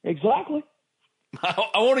 Exactly. I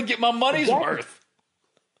want to get my money's worth.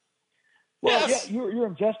 Well, yes. Yeah, you're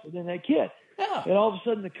invested in that kid. Yeah. And all of a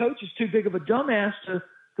sudden the coach is too big of a dumbass to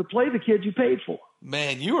play the kid you paid for.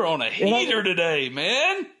 Man, you are on a heater today,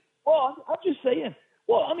 man. Well, I'm just saying.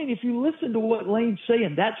 Well, I mean, if you listen to what Lane's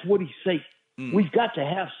saying, that's what he's saying. We've got to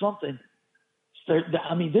have something.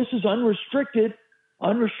 I mean, this is unrestricted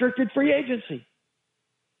free agency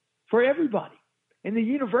for everybody. And the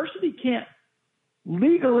university can't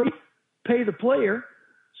legally pay the player,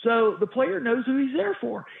 so the player knows who he's there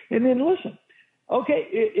for. And then listen, okay,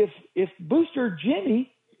 if Booster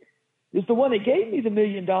Jimmy is the one that gave me the $1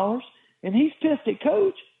 million and he's pissed at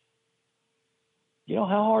Coach, how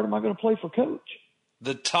hard am I going to play for Coach?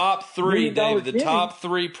 The top three, David, the top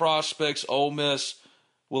three prospects Ole Miss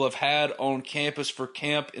will have had on campus for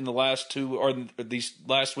camp in the last these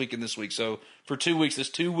last week and this week. So for 2 weeks, this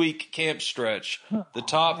 2-week camp stretch, the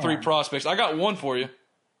top three prospects. I got one for you.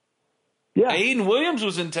 Yeah. Aiden Williams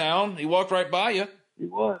was in town. He walked right by you. He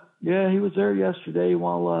was. Yeah, he was there yesterday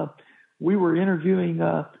while we were interviewing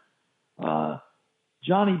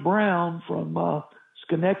Johnny Brown from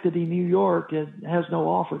Schenectady, New York, and has no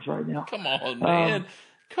offers right now. Come on, man.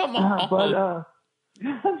 Come on. But I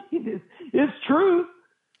mean, it's true.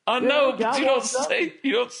 I know, but you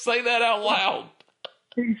don't say that out loud.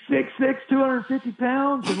 He's 6'6", 250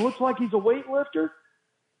 pounds, and looks like he's a weightlifter.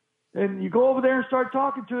 And you go over there and start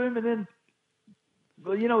talking to him, and then,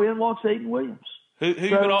 in walks Aiden Williams. Who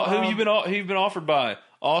you been offered by?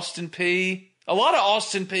 Austin P. A lot of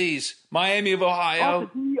Austin P's. Miami of Ohio.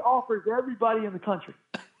 Austin P offers everybody in the country.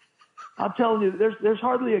 I'm telling you, there's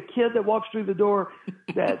hardly a kid that walks through the door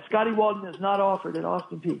that Scotty Walton has not offered at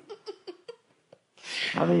Austin P.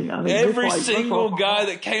 I mean, every single guy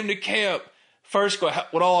that came to camp first go,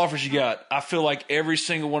 "What all offers you got?" I feel like every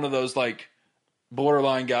single one of those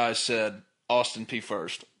borderline guys said Austin P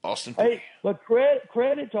first. Austin P. Hey, but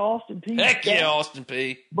credit to Austin P. Heck yeah, Austin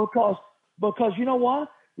P. Because you know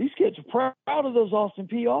what? These kids are proud of those Austin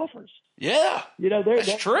P offers. Yeah,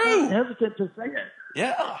 that's true. They're hesitant to say it.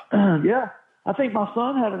 Yeah, yeah. I think my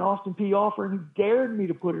son had an Austin P offer, and he dared me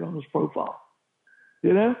to put it on his profile.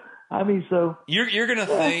 I mean, so you're gonna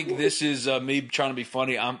think this is me trying to be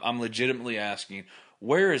funny. I'm legitimately asking,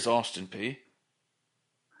 where is Austin P?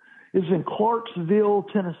 It's in Clarksville,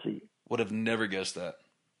 Tennessee. Would have never guessed that,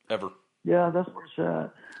 ever. Yeah, that's where it's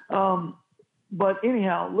at. But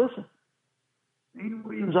anyhow, listen, Aiden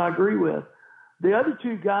Williams, I agree with. The other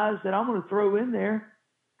two guys that I'm going to throw in there,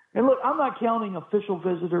 and look, I'm not counting official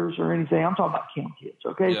visitors or anything. I'm talking about camp kids,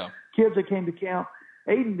 okay? Yeah. Kids that came to camp.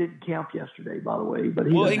 Aiden didn't camp yesterday, by the way, but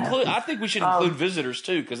I think we should include visitors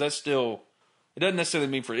too, because that's still. It doesn't necessarily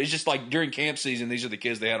mean it's just like during camp season, these are the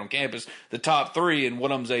kids they had on campus. The top three, and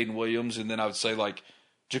one of them's Aiden Williams, and then I would say like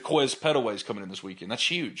Jaquez Petaway's coming in this weekend. That's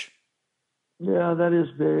huge. Yeah, that is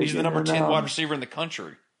big. He's the number 10 wide receiver in the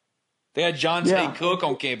country. They had John Tate Cook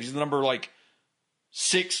on campus. He's the number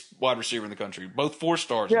 6 wide receiver in the country. Both 4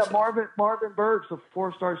 stars. Yeah, Marvin Burks, a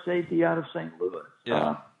 4-star safety out of St. Louis.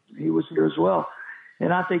 Yeah, he was here as well,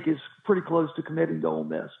 and I think is pretty close to committing to Ole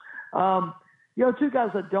Miss. Two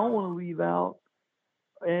guys I don't want to leave out,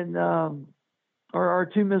 and are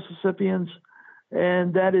 2 Mississippians,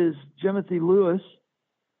 and that is Jimothy Lewis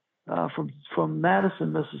from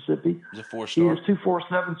Madison, Mississippi. He's a 4-star. He is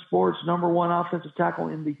 247 Sports #1 offensive tackle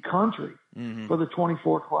in the country for the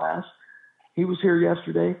 24 class. He was here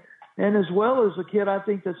yesterday, and as well as a kid I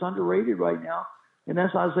think that's underrated right now, and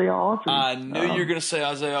that's Isaiah Autry. I knew you were going to say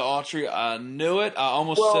Isaiah Autry. I knew it. I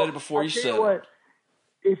almost said it before you said it.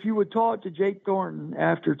 If you would talk to Jake Thornton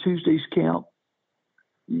after Tuesday's camp,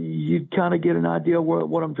 you'd kind of get an idea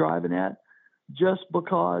what I'm driving at, just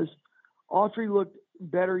because Autry looked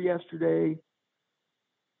better yesterday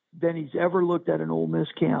than he's ever looked at an Ole Miss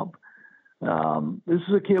camp. This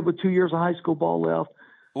is a kid with 2 years of high school ball left.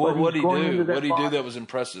 What did he do? What did he do that was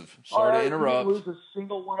impressive? Sorry to interrupt. He didn't lose a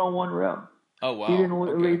single one-on-one rep. Oh, wow. He didn't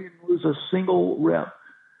lose a single rep.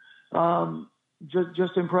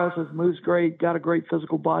 Just impressive. Moves great. Got a great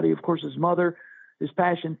physical body. Of course, his mother is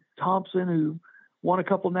Passion Thompson, who won a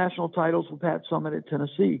couple national titles with Pat Summitt at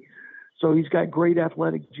Tennessee. So he's got great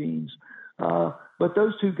athletic genes. But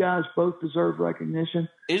those two guys both deserve recognition.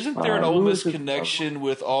 Isn't there an Ole Miss connection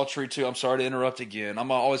with Autry, too? I'm sorry to interrupt again.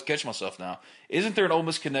 I'm always catch myself now. Isn't there an Ole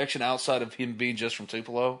Miss connection outside of him being just from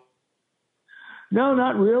Tupelo? No,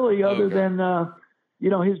 not really, other than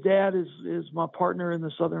his dad is my partner in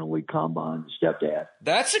the Southern League Combine, stepdad.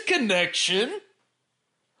 That's a connection.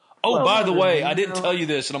 Oh, by the way, I didn't tell you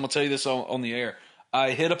this, and I'm going to tell you this on the air.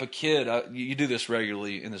 I hit up a kid. You do this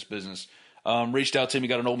regularly in this business. Reached out to him. He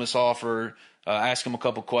got an Ole Miss offer. Asked him a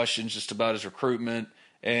couple questions just about his recruitment.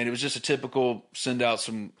 And it was just a typical send out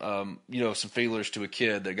some feelers to a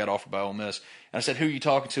kid that got offered by Ole Miss. And I said, "Who are you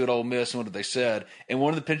talking to at Ole Miss?" And what did they said? And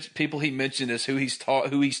one of the people he mentioned is who he's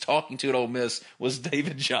talking to at Ole Miss was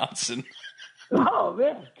David Johnson. Oh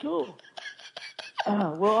man, cool.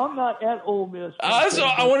 Well, I'm not at Ole Miss. So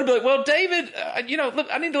I want to be like, well, David, look,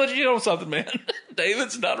 I need to let you know something, man.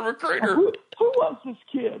 David's not a recruiter. Who was this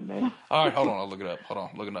kid, man? All right, hold on, I'll look it up. Hold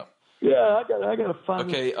on, I'm looking up. Yeah, I gotta find.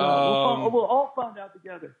 Okay, this. We'll all find out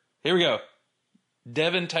together. Here we go.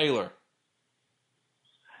 Devin Taylor.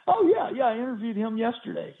 Oh yeah, I interviewed him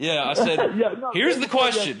yesterday. Yeah, I said. Here's the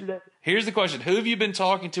question. Yesterday. Here's the question. Who have you been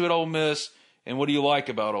talking to at Ole Miss, and what do you like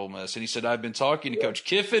about Ole Miss? And he said, I've been talking to Coach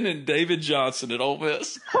Kiffin and David Johnson at Ole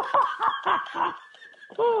Miss.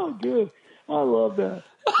 Oh, good. I love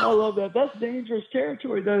that. That's dangerous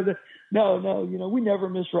territory, though. No, we never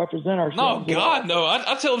misrepresent ourselves. No, God, no.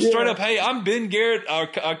 I tell them straight up, hey, I'm Ben Garrett.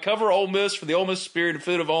 I cover Ole Miss for the Ole Miss Spirit and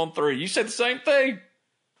Food of On 3. You said the same thing.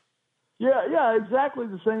 Yeah, exactly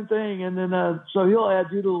the same thing. And then, so he'll add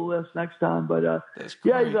you to the list next time. But, that's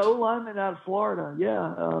great. Yeah, he's an O-lineman out of Florida.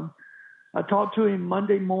 Yeah. I talked to him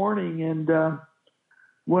Monday morning, and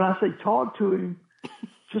when I say talk to him,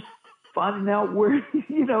 just finding out where,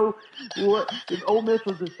 what if Ole Miss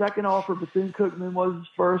was his second offer, Bethune-Cookman was his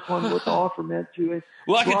first one, what the offer meant to him.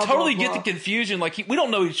 Well, I can totally get the confusion. Like, we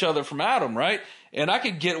don't know each other from Adam, right? And I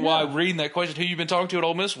could get why reading that question, who you been talking to at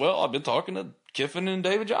Ole Miss? Well, I've been talking to Kiffin and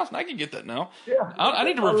David Johnson. I can get that now. Yeah. I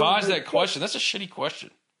need to revise that question. That's a shitty question.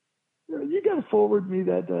 You got to forward me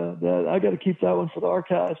that I got to keep that one for the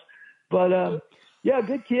archives. But,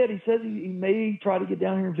 good kid. He says he may try to get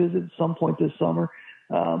down here and visit at some point this summer.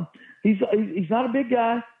 He's not a big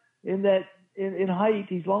guy in height.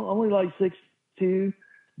 He's only like 6'2",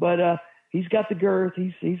 but he's got the girth.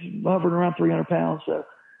 He's hovering around 300 pounds. So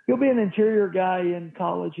he'll be an interior guy in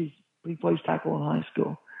college. He plays tackle in high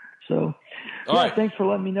school. So, all right. Thanks for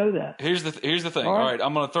letting me know that. Here's the thing. All right,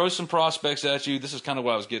 I'm going to throw some prospects at you. This is kind of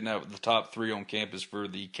what I was getting at with the top 3 on campus for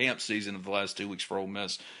the camp season of the last 2 weeks for Ole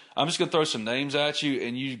Miss. I'm just going to throw some names at you,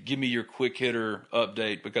 and you give me your quick hitter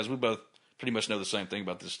update because we both pretty much know the same thing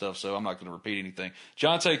about this stuff, so I'm not going to repeat anything.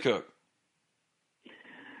 John Tate Cook.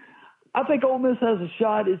 I think Ole Miss has a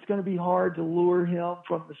shot. It's going to be hard to lure him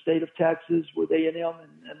from the state of Texas with A&M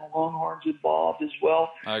and the Longhorns involved as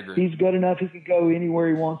well. I agree. He's good enough. He can go anywhere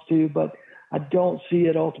he wants to, but I don't see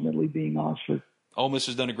it ultimately being Oxford. Ole Miss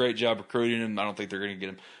has done a great job recruiting him. I don't think they're going to get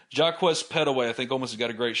him. Jaquez Petaway, I think Ole Miss has got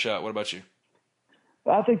a great shot. What about you?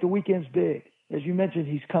 I think the weekend's big. As you mentioned,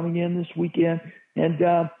 he's coming in this weekend. And,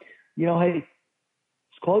 hey,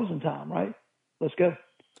 it's closing time, right? Let's go.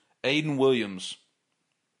 Aiden Williams.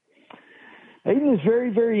 Aiden is very,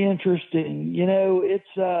 very interesting.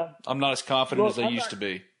 It's I'm not as confident as I used to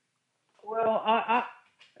be. Well, I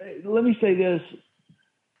let me say this.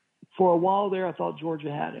 For a while there, I thought Georgia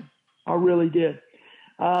had him. I really did.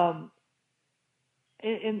 And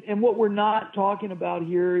what we're not talking about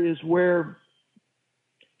here is where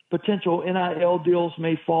potential NIL deals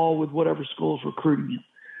may fall with whatever school's recruiting him.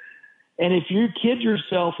 And if you kid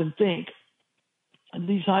yourself and think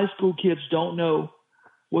these high school kids don't know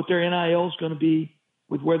what their NIL is going to be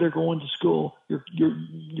with where they're going to school,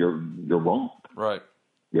 you're wrong. Right.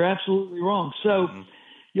 You're absolutely wrong. So,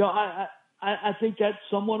 I think that's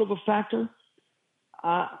somewhat of a factor.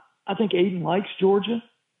 I think Aiden likes Georgia.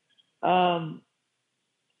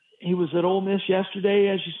 He was at Ole Miss yesterday,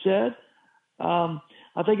 as you said.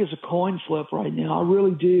 I think it's a coin flip right now. I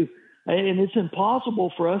really do. And it's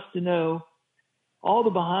impossible for us to know all the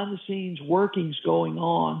behind-the-scenes workings going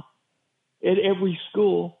on at every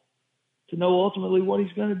school to know ultimately what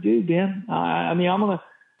he's going to do, Ben. I'm gonna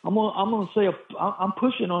say I'm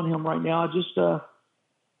pushing on him right now.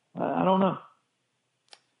 I don't know.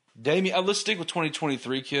 Damien, let's stick with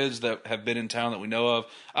 2023 kids that have been in town that we know of.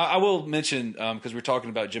 I will mention, because we're talking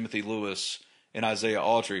about Jimothy Lewis and Isaiah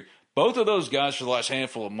Autry, both of those guys for the last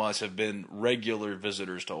handful of months have been regular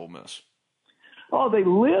visitors to Ole Miss. Oh, they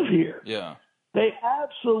live here. Yeah. They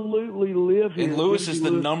absolutely live here. And Lewis is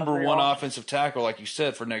the number one offensive tackle, like you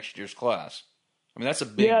said, for next year's class. I mean, that's a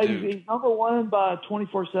big dude. He's number one by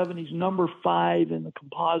 24/7. He's number 5 in the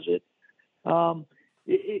composite.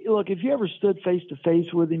 Look, if you ever stood face to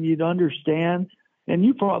face with him, you'd understand, and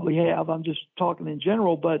you probably have. I'm just talking in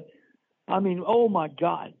general, but I mean, oh my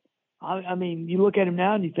God. I mean, you look at him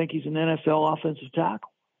now and you think he's an NFL offensive tackle.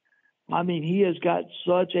 I mean, he has got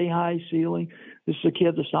such a high ceiling. This is a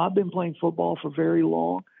kid that's not been playing football for very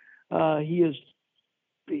long. He's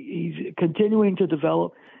continuing to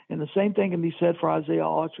develop, and the same thing can be said for Isaiah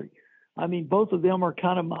Autry. I mean, both of them are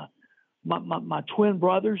kind of my twin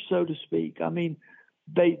brothers, so to speak. I mean,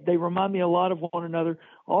 they remind me a lot of one another.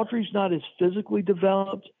 Autry's not as physically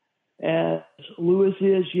developed as Lewis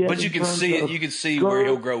is yet. But you can see it. You can see where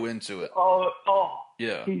he'll grow into it.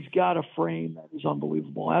 Yeah. He's got a frame that is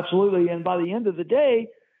unbelievable. Absolutely. And by the end of the day,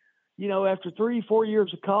 after 3-4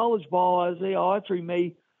 years of college ball, Isaiah Autry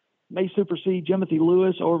may supersede Jimothy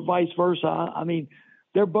Lewis or vice versa. I mean,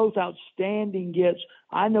 they're both outstanding gets.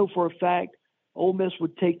 I know for a fact Ole Miss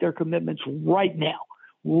would take their commitments right now.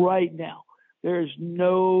 Right now. There's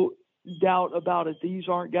no doubt about it. These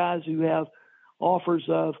aren't guys who have offers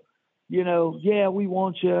of, we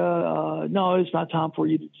want you. No, it's not time for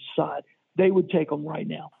you to decide. They would take them right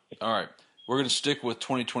now. All right. We're going to stick with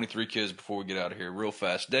 2023 kids before we get out of here real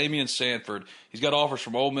fast. Damian Sanford, he's got offers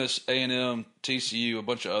from Ole Miss, A&M, TCU, a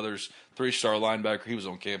bunch of others. 3-star linebacker. He was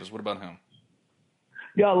on campus. What about him?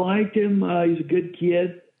 Yeah, I liked him. He's a good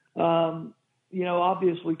kid.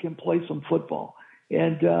 Obviously can play some football.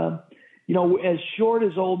 And, as short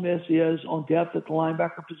as Ole Miss is on depth at the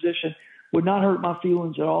linebacker position, would not hurt my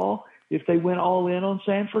feelings at all if they went all in on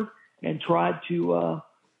Sanford and tried to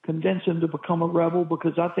convince him to become a Rebel,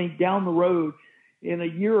 because I think down the road in a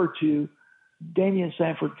year or two, Damian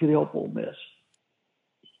Sanford could help Ole Miss.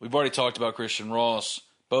 We've already talked about Christian Ross.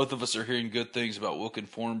 Both of us are hearing good things about Wilkin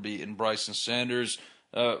Formby and Bryson Sanders.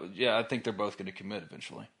 I think they're both going to commit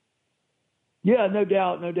eventually. Yeah, no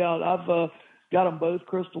doubt. I've got them both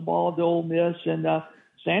crystal ball to Ole Miss, and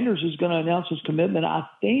Sanders is going to announce his commitment, I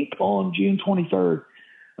think, on June 23rd.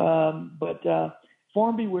 But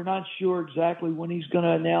Formby, we're not sure exactly when he's going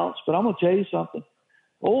to announce, but I'm going to tell you something.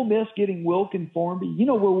 Ole Miss getting Wilkin Formby, you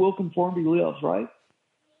know where Wilkin Formby lives, right?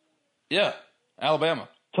 Yeah, Alabama.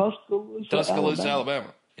 Tuscaloosa,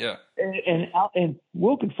 Alabama. Yeah. And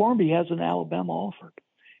Wilkin Formby has an Alabama offer.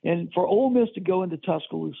 And for Ole Miss to go into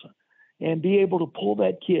Tuscaloosa and be able to pull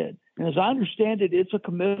that kid, and as I understand it, it's a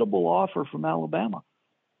committable offer from Alabama,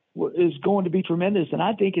 is going to be tremendous, and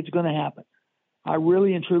I think it's going to happen. I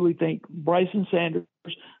really and truly think Bryson Sanders,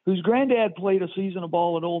 whose granddad played a season of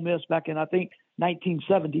ball at Ole Miss back in, I think,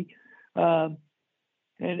 1970, and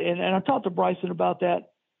I talked to Bryson about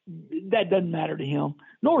that. That doesn't matter to him,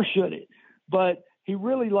 nor should it. But he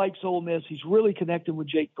really likes Ole Miss. He's really connected with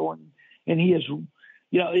Jake Thornton, and he is,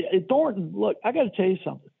 Thornton. Look, I got to tell you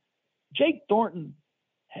something. Jake Thornton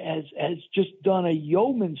has just done a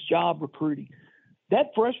yeoman's job recruiting.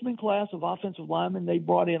 That freshman class of offensive linemen they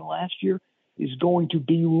brought in last year is going to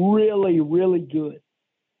be really, really good.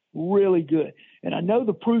 Really good. And I know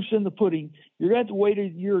the proof's in the pudding. You're going to have to wait a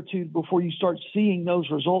year or two before you start seeing those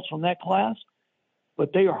results from that class.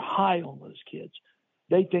 But they are high on those kids.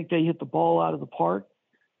 They think they hit the ball out of the park.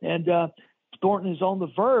 And Thornton is on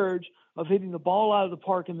the verge of hitting the ball out of the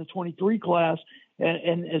park in the 23 class.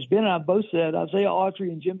 And as Ben and I both said, Isaiah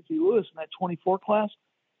Autry and Timothy Lewis in that 24 class,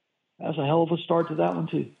 that's a hell of a start to that one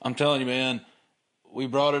too. I'm telling you, man, we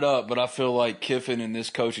brought it up, but I feel like Kiffin and this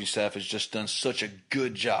coaching staff has just done such a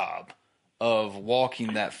good job of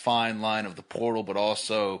walking that fine line of the portal, but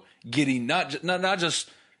also getting not just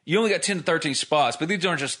you only got 10 to 13 spots, but these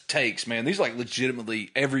aren't just takes, man. These are like legitimately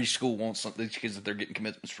every school wants some, these kids that they're getting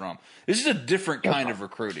commitments from. This is a different kind of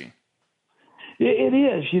recruiting. It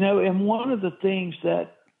is, and one of the things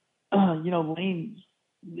that, Lane,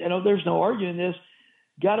 there's no arguing this,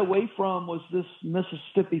 got away from was this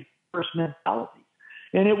Mississippi first mentality.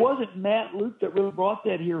 And it wasn't Matt Luke that really brought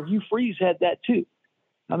that here. Hugh Freeze had that too.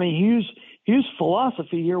 I mean, Hugh's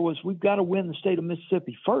philosophy here was we've got to win the state of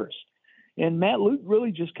Mississippi first. And Matt Luke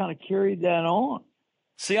really just kind of carried that on.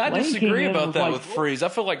 See, I disagree about that with Freeze. I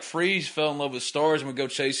feel like Freeze fell in love with stars and would go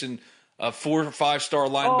chasing a 4 or 5-star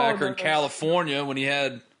linebacker in California when he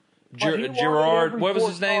had Gerard. What was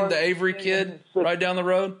his name? The Avery kid right down the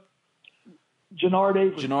road? Jannard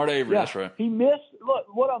Avery. Jannard Avery, yeah. That's right. He missed – look,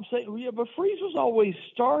 what I'm saying – yeah, but Freeze was always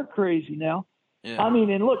star crazy now. Yeah. I mean,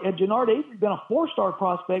 and look, had Jannard Avery been a 4-star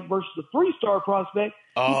prospect versus a 3-star prospect,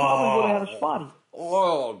 he probably would have had a spot here.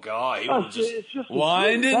 Oh, God. He was just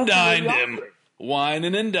winding and dining him.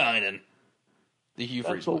 Whining and dining. The Hugh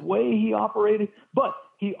Freeze. That's the way he operated. But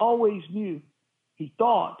he always knew, he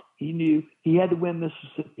thought he knew he had to win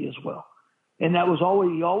Mississippi as well. And that was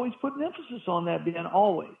always – he always put an emphasis on that, Ben,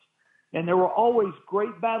 always. And there were always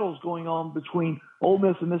great battles going on between Ole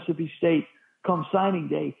Miss and Mississippi State come signing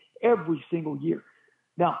day every single year.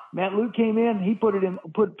 Now, Matt Luke came in, he put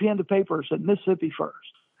pen to paper, said Mississippi first.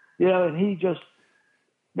 And he just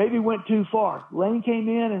maybe went too far. Lane came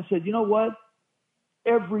in and said, you know what?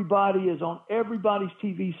 Everybody is on everybody's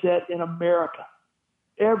TV set in America.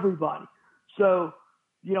 Everybody. So,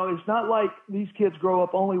 it's not like these kids grow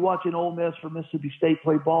up only watching Ole Miss or Mississippi State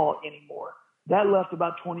play ball anymore. That left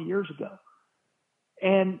about 20 years ago.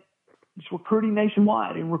 And it's recruiting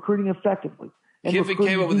nationwide and recruiting effectively. Kiffin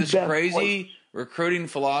came up with this crazy recruiting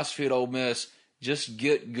philosophy at Ole Miss. Just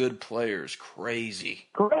get good players. Crazy.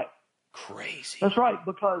 Correct. Crazy. That's right,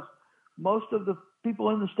 because most of the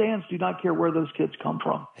people in the stands do not care where those kids come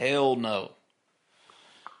from. Hell no.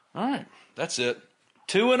 All right, that's it.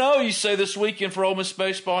 2-0, you say, this weekend for Ole Miss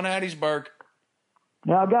baseball in Hattiesburg.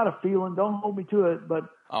 Now, I got a feeling, don't hold me to it, but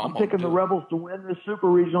I'm picking the Rebels to win this Super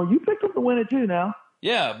Regional. You picked them to win it too now.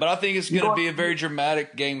 Yeah, but I think it's going to be a very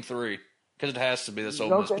dramatic Game 3 because it has to be this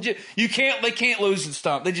Ole Miss. But they can't lose this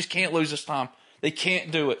time. They just can't lose this time. They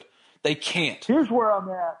can't do it. They can't. Here's where I'm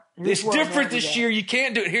at. It's different this year. You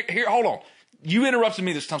can't do it. Here, hold on. You interrupted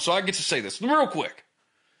me this time, so I get to say this real quick.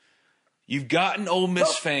 You've gotten Ole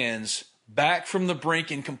Miss fans back from the brink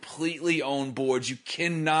and completely on board. You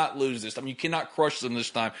cannot lose this time. You cannot crush them this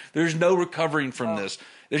time. There's no recovering from this.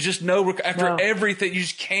 There's just after everything, you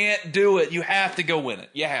just can't do it. You have to go win it.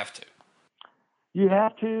 You have to. You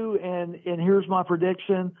have to, and here's my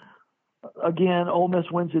prediction. Again, Ole Miss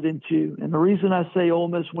wins it in 2. And the reason I say Ole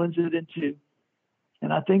Miss wins it in 2,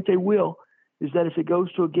 and I think they will, is that if it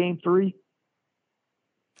goes to a Game 3,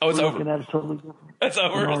 it's over. Looking at it totally different. It's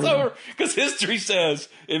over. It's over. Because history says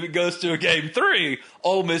if it goes to a Game 3,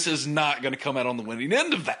 Ole Miss is not going to come out on the winning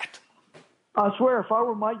end of that. I swear, if I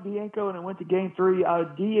were Mike Bianco and it went to Game 3,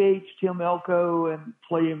 I'd DH Tim Elko and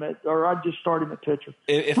play him or I'd just start him at pitcher.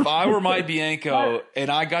 If I were Mike Bianco and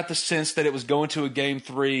I got the sense that it was going to a Game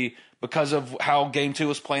 3 because of how Game 2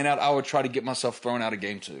 was playing out, I would try to get myself thrown out of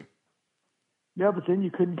Game 2. Yeah, but then you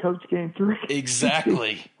couldn't coach Game 3.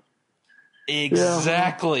 Exactly.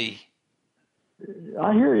 Exactly. Yeah.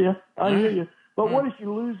 I hear you. Hear you. But what if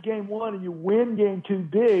you lose Game 1 and you win Game 2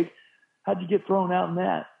 big? How'd you get thrown out in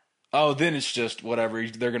that? Oh, then it's just whatever.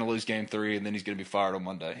 They're going to lose Game 3, and then he's going to be fired on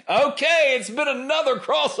Monday. Okay, it's been another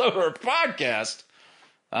crossover podcast.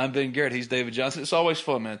 I'm Ben Garrett. He's David Johnson. It's always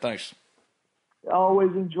fun, man. Thanks. I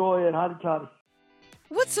always enjoy it. Howdy, toddy.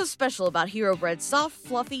 What's so special about Hero Bread's soft,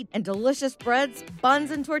 fluffy, and delicious breads, buns,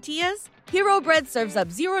 and tortillas? Hero Bread serves up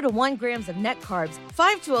 0 to 1 grams of net carbs,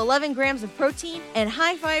 5 to 11 grams of protein, and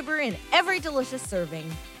high fiber in every delicious serving.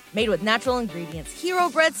 Made with natural ingredients, Hero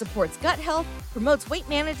Bread supports gut health, promotes weight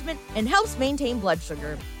management, and helps maintain blood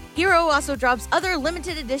sugar. Hero also drops other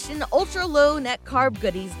limited edition ultra-low net carb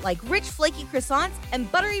goodies like rich flaky croissants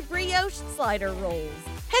and buttery brioche slider rolls.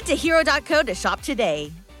 Head to hero.co to shop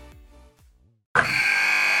today.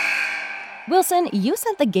 Wilson, you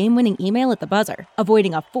sent the game-winning email at the buzzer,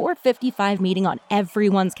 avoiding a 4:55 meeting on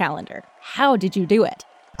everyone's calendar. How did you do it?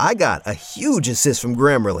 I got a huge assist from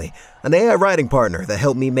Grammarly, an AI writing partner that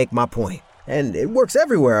helped me make my point. And it works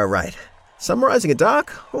everywhere I write. Summarizing a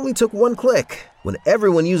doc only took one click. When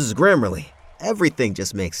everyone uses Grammarly, everything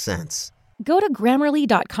just makes sense. Go to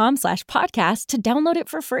Grammarly.com/podcast to download it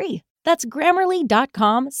for free. That's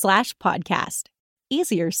Grammarly.com/podcast.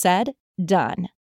 Easier said, done.